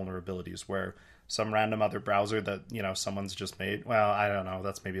vulnerabilities, where some random other browser that someone's just made, well, I don't know,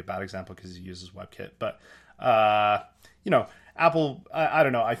 that's maybe a bad example because he uses WebKit, but Apple, I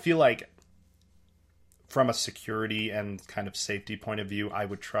don't know, I feel like from a security and kind of safety point of view, I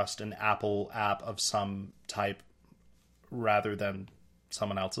would trust an Apple app of some type rather than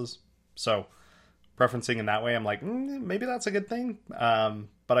someone else's. So preferencing in that way, I'm like, maybe that's a good thing.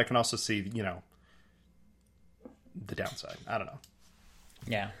 But I can also see, the downside. I don't know.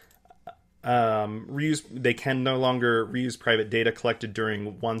 Yeah. They can no longer reuse private data collected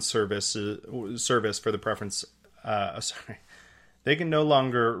during one service for the preference. They can no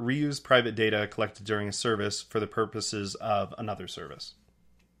longer reuse private data collected during a service for the purposes of another service.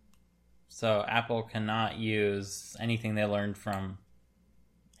 So Apple cannot use anything they learned from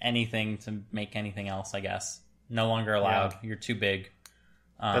anything to make anything else, I guess. No longer allowed. Yeah. You're too big.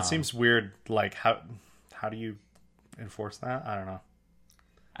 That seems weird. Like, how do you enforce that? I don't know.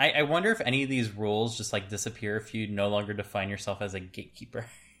 I wonder if any of these rules just like disappear if you no longer define yourself as a gatekeeper.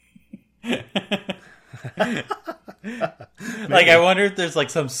 Like, I wonder if there's like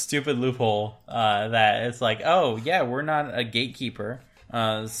some stupid loophole that it's like, oh yeah, we're not a gatekeeper.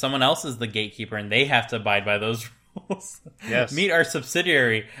 Someone else is the gatekeeper and they have to abide by those rules. Yes. Meet our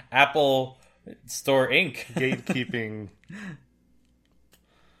subsidiary, Apple Store Inc. Gatekeeping.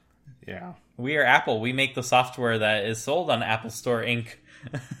 Yeah. We are Apple. We make the software that is sold on Apple Store Inc.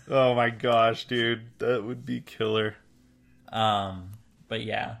 Oh my gosh, dude. That would be killer. But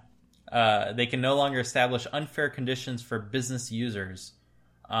yeah. They can no longer establish unfair conditions for business users.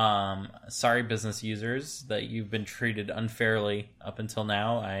 Sorry, business users, that you've been treated unfairly up until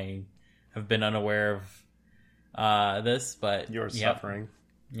now. I have been unaware of this, but you're suffering.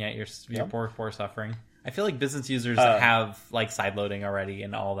 Yeah, you're poor suffering. I feel like business users have like sideloading already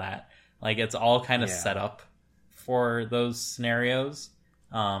and all that. Like, it's all kind of set up for those scenarios.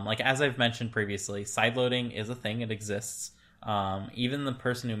 Like, as I've mentioned previously, sideloading is a thing. It exists. Even the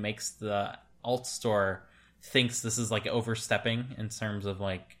person who makes the alt store thinks this is like overstepping in terms of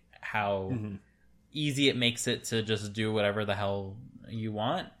like how easy it makes it to just do whatever the hell you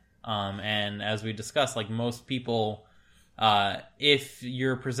want. And as we discussed, like, most people, if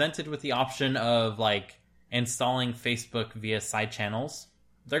you're presented with the option of like installing Facebook via side channels,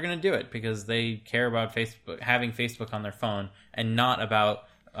 they're going to do it because they care about having Facebook on their phone and not about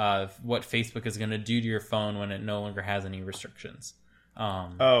what Facebook is going to do to your phone when it no longer has any restrictions.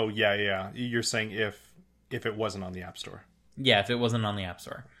 You're saying if it wasn't on the App Store. Yeah, if it wasn't on the App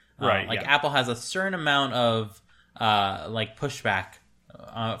Store. Right. Apple has a certain amount of like pushback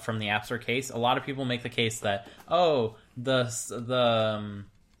from the App Store case. A lot of people make the case that, the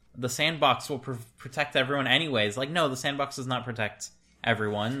sandbox will protect everyone anyways. Like, no, the sandbox does not protect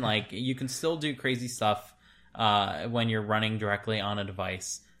everyone. Like, you can still do crazy stuff when you're running directly on a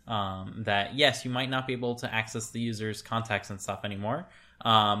device. That, yes, you might not be able to access the user's contacts and stuff anymore,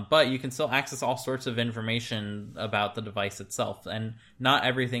 but you can still access all sorts of information about the device itself, and not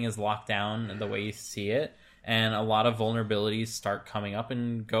everything is locked down the way you see it, and a lot of vulnerabilities start coming up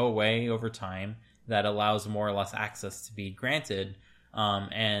and go away over time that allows more or less access to be granted.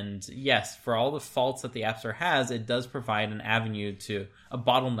 And yes, for all the faults that the App Store has, it does provide an avenue to a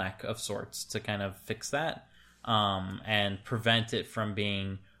bottleneck of sorts to kind of fix that, and prevent it from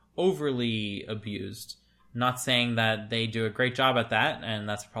being overly abused. Not saying that they do a great job at that, and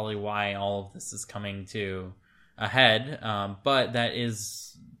that's probably why all of this is coming to a head, but that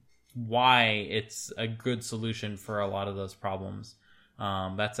is why it's a good solution for a lot of those problems.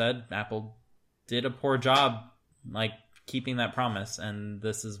 That said, Apple did a poor job like keeping that promise, and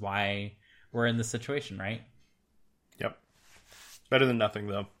this is why we're in this situation, right? Yep. Better than nothing,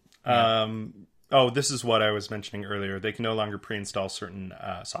 though. Yeah. This is what I was mentioning earlier. They can no longer pre-install certain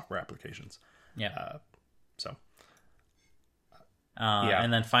software applications. Yeah. Yeah.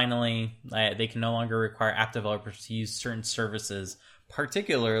 And then finally, they can no longer require app developers to use certain services,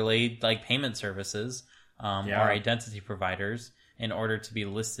 particularly like payment services or identity providers, in order to be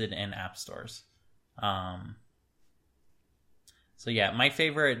listed in app stores. So yeah, my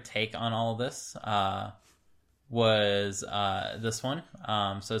favorite take on all of this was this one.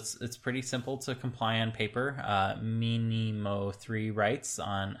 So it's pretty simple to comply on paper. Minimo3 writes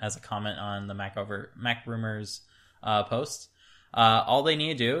as a comment on the Mac Rumors post. All they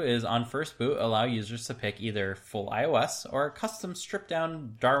need to do is, on first boot, allow users to pick either full iOS or a custom stripped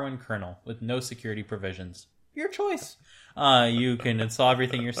down Darwin kernel with no security provisions. Your choice. You can install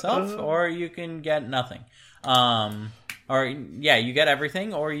everything yourself, or you can get nothing. Or yeah, you get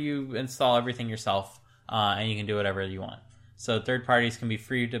everything, or you install everything yourself, and you can do whatever you want. So third parties can be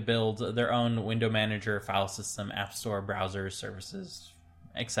free to build their own window manager, file system, app store, browsers, services,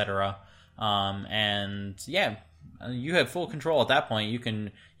 etc. And yeah, you have full control at that point. You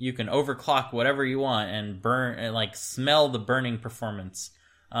can overclock whatever you want and burn, and like smell the burning performance.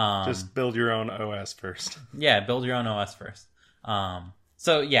 Just build your own OS first. Yeah, build your own OS first.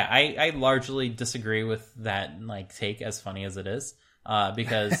 So yeah, I largely disagree with that like take, as funny as it is,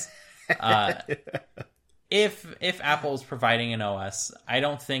 because if Apple is providing an OS, I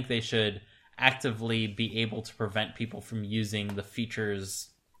don't think they should actively be able to prevent people from using the features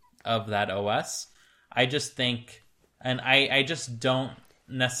of that OS. I just think, and I just don't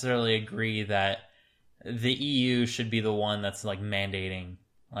necessarily agree that the EU should be the one that's like mandating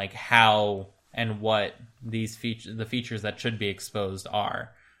like how and what the features that should be exposed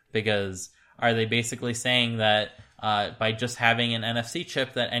are. Because are they basically saying that by just having an NFC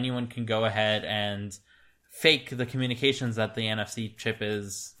chip that anyone can go ahead and fake the communications that the NFC chip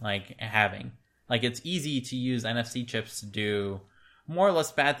is like having? Like, it's easy to use NFC chips to do more or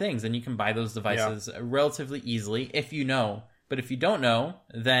less bad things, and you can buy those devices relatively easily if you know. But if you don't know,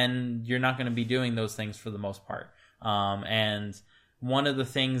 then you're not going to be doing those things for the most part. And one of the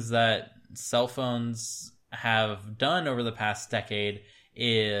things that cell phones have done over the past decade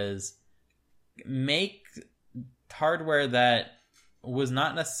is make hardware that was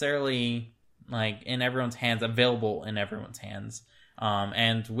not necessarily like in everyone's hands available in everyone's hands.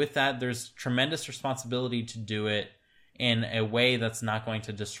 And with that, there's tremendous responsibility to do it in a way that's not going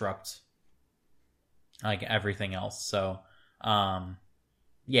to disrupt like everything else. So,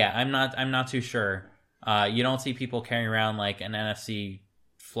 yeah, I'm not too sure. You don't see people carrying around like an NFC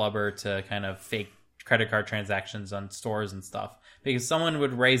flubber to kind of fake credit card transactions on stores and stuff, because someone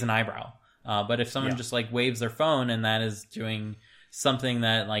would raise an eyebrow. But if someone just like waves their phone and that is doing something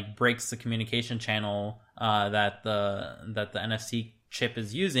that like breaks the communication channel that the NFC chip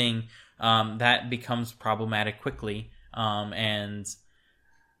is using, that becomes problematic quickly. And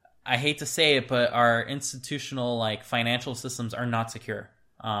I hate to say it, but our institutional like financial systems are not secure.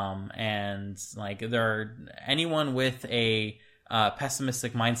 And like anyone with a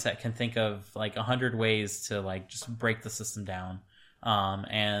pessimistic mindset can think of like 100 ways to like just break the system down.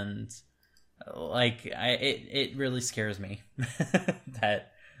 And like it really scares me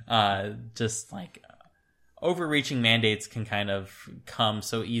that just like overreaching mandates can kind of come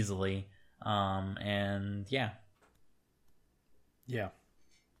so easily. And yeah,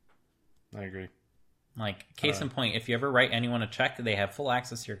 I agree. Like, case in point, if you ever write anyone a check, they have full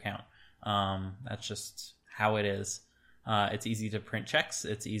access to your account. That's just how it is. It's easy to print checks.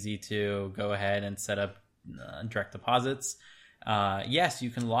 It's easy to go ahead and set up direct deposits. Yes, you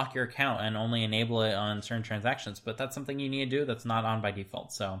can lock your account and only enable it on certain transactions, but that's something you need to do that's not on by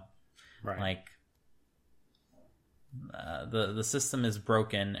default. So, like, the system is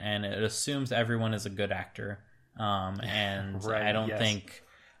broken, and it assumes everyone is a good actor. And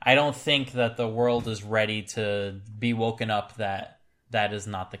I don't think that the world is ready to be woken up that is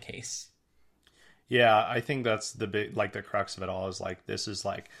not the case. Yeah, I think that's the big, like, the crux of it all is like, this is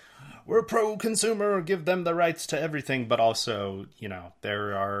like, we're pro-consumer, give them the rights to everything, but also, you know,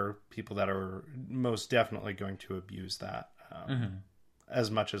 there are people that are most definitely going to abuse that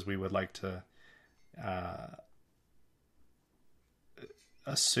as much as we would like to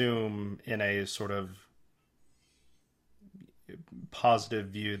assume in a sort of positive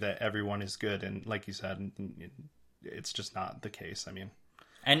view that everyone is good, and like you said, it's just not the case. I mean,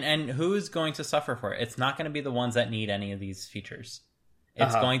 and who's going to suffer for it? It's not going to be the ones that need any of these features.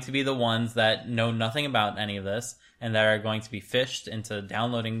 It's going to be the ones that know nothing about any of this and that are going to be fished into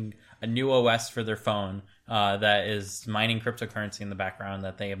downloading a new OS for their phone that is mining cryptocurrency in the background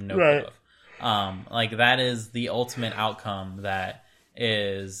that they have no clue of. Like, that is the ultimate outcome. That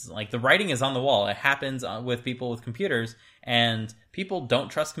is like, the writing is on the wall. It happens with people with computers, and people don't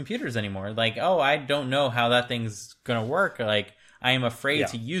trust computers anymore. Like, oh, I don't know how that thing's gonna work. Like, I am afraid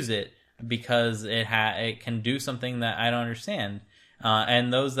to use it because it can do something that I don't understand.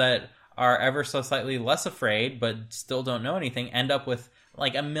 And those that are ever so slightly less afraid but still don't know anything end up with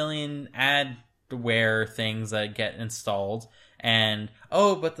like a million adware things that get installed. And,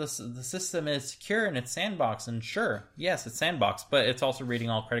 oh, but the system is secure and it's sandbox. And sure, yes, it's sandbox, but it's also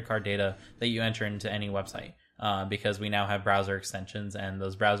reading all credit card data that you enter into any website. Because we now have browser extensions, and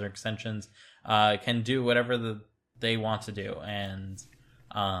those browser extensions can do whatever they want to do. And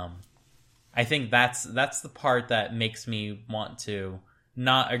I think that's the part that makes me want to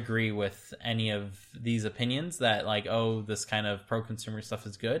not agree with any of these opinions that like, oh, this kind of pro-consumer stuff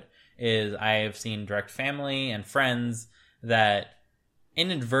is good. is I have seen direct family and friends that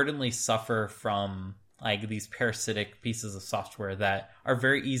inadvertently suffer from like these parasitic pieces of software that are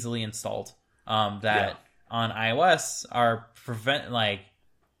very easily installed, that on iOS are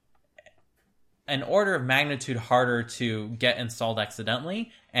an order of magnitude harder to get installed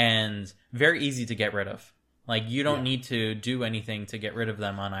accidentally and very easy to get rid of. Like, you don't need to do anything to get rid of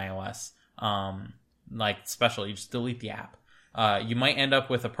them on iOS. Special, you just delete the app. You might end up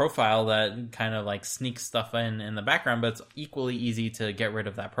with a profile that kind of like sneaks stuff in the background, but it's equally easy to get rid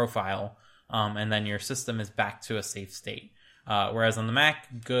of that profile. And then your system is back to a safe state. Whereas on the Mac,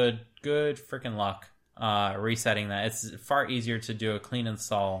 good freaking luck resetting that. It's far easier to do a clean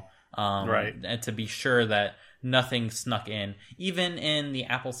install, and to be sure that nothing snuck in, even in the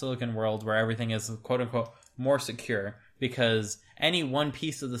Apple Silicon world where everything is quote unquote more secure, because any one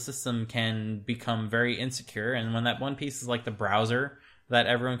piece of the system can become very insecure. And when that one piece is like the browser that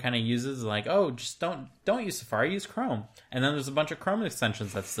everyone kind of uses, like, oh, just don't use Safari, use Chrome. And then there's a bunch of Chrome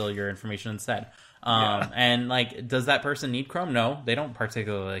extensions that steal your information instead. And like, does that person need Chrome? No, they don't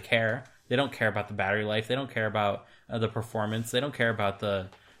particularly care. They don't care about the battery life. They don't care about the performance. They don't care about the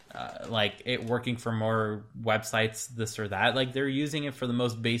like it working for more websites, this or that. Like, they're using it for the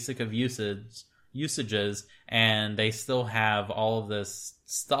most basic of usages, and they still have all of this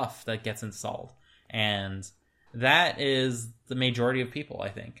stuff that gets installed. And that is the majority of people, I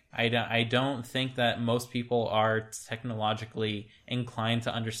think. I don't think that most people are technologically inclined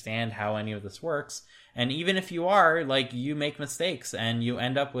to understand how any of this works. And even if you are, like, you make mistakes, and you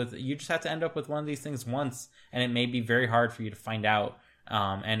just have to end up with one of these things once, and it may be very hard for you to find out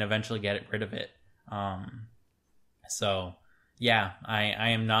and eventually get rid of it. So yeah, I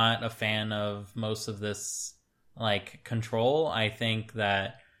am not a fan of most of this like control. I think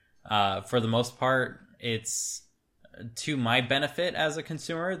that for the most part, it's to my benefit as a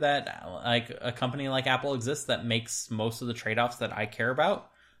consumer that like a company like Apple exists that makes most of the trade-offs that I care about.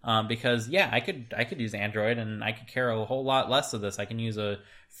 Because I could use Android, and I could care a whole lot less of this. I can use a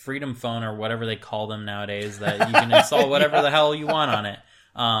Freedom Phone or whatever they call them nowadays, that you can install whatever the hell you want on it.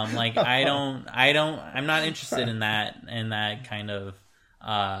 I'm not interested in that kind of,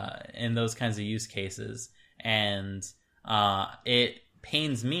 in those kinds of use cases. And, it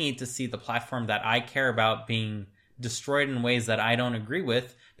pains me to see the platform that I care about being destroyed in ways that I don't agree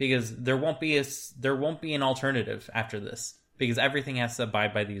with, because there won't be an alternative after this, because everything has to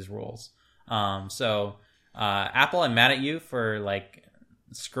abide by these rules. So Apple, I'm mad at you for like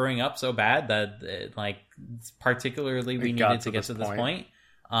screwing up so bad that particularly we needed to get to this point.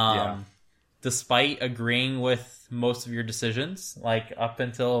 Despite agreeing with most of your decisions, like up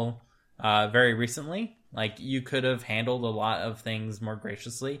until very recently, like you could have handled a lot of things more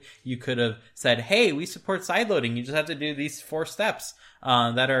graciously. You could have said, hey, we support sideloading. You just have to do these 4 steps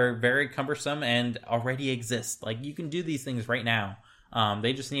that are very cumbersome and already exist. Like, you can do these things right now.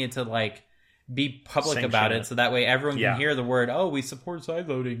 They just needed to like be public Sanction about it. it, so that way everyone can hear the word, oh, we support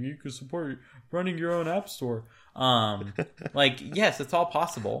sideloading. You can support running your own app store. Like, yes, it's all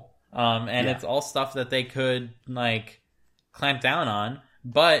possible. And it's all stuff that they could like clamp down on.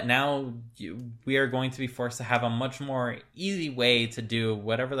 But now we are going to be forced to have a much more easy way to do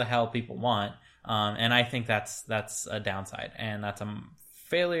whatever the hell people want. And I think that's a downside, and that's a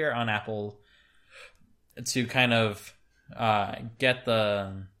failure on Apple to kind of get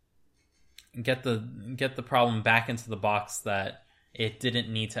the problem back into the box that it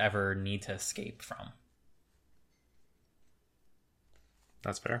didn't need to escape from.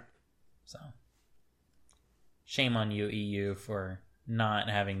 That's fair. So, shame on you, EU, for not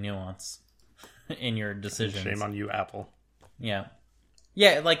having nuance in your decisions. Shame on you, Apple. Yeah.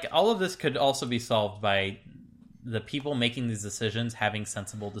 Yeah, like, all of this could also be solved by the people making these decisions having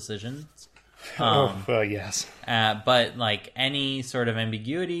sensible decisions. Yes. But, like, any sort of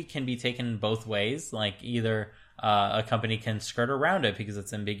ambiguity can be taken both ways. Like, either a company can skirt around it because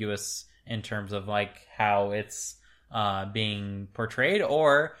it's ambiguous in terms of, like, how it's being portrayed,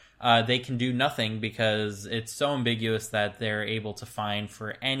 or they can do nothing because it's so ambiguous that they're able to fine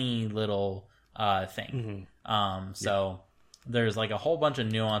for any little thing. So there's like a whole bunch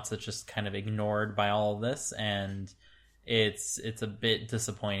of nuance that's just kind of ignored by all of this, and it's a bit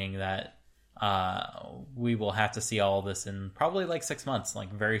disappointing that we will have to see all of this in probably like 6 months,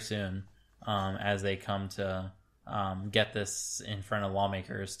 like very soon, as they come to get this in front of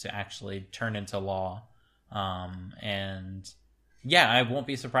lawmakers to actually turn into law. And yeah, I won't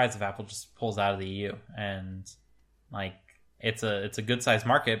be surprised if Apple just pulls out of the EU. And like, it's a good sized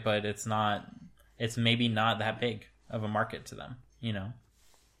market, but it's maybe not that big of a market to them, you know?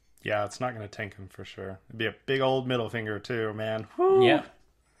 Yeah, it's not going to tank them for sure. It'd be a big old middle finger too, man. Woo! Yeah.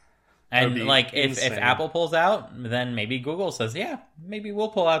 And like if insane. Apple pulls out, then maybe Google says, yeah, maybe we'll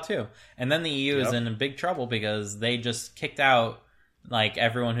pull out too. And then the EU is in big trouble because they just kicked out like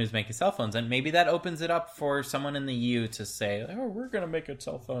everyone who's making cell phones. And maybe that opens it up for someone in the EU to say, oh, we're going to make a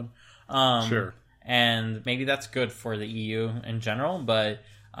cell phone. Sure. And maybe that's good for the EU in general. But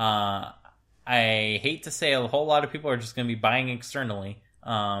I hate to say a whole lot of people are just going to be buying externally.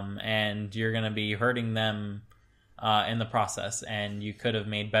 And you're going to be hurting them in the process, and you could have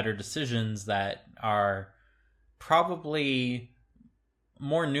made better decisions that are probably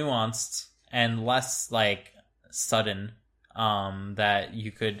more nuanced and less like sudden, that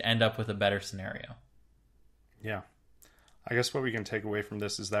you could end up with a better scenario. Yeah. I guess what we can take away from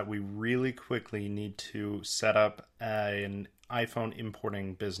this is that we really quickly need to set up an iPhone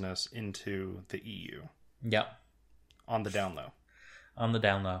importing business into the EU. Yep. On the down low. On the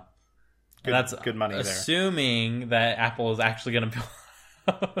down low. That's good money assuming that Apple is actually going to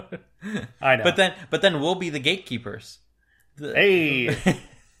build. I know, but then we'll be the gatekeepers. Hey,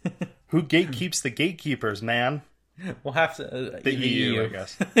 who gatekeeps the gatekeepers, man? We'll have to the EU, I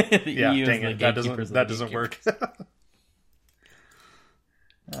guess. The yeah, EU dang it, that doesn't work.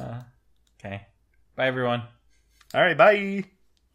 Okay, bye everyone. All right, bye.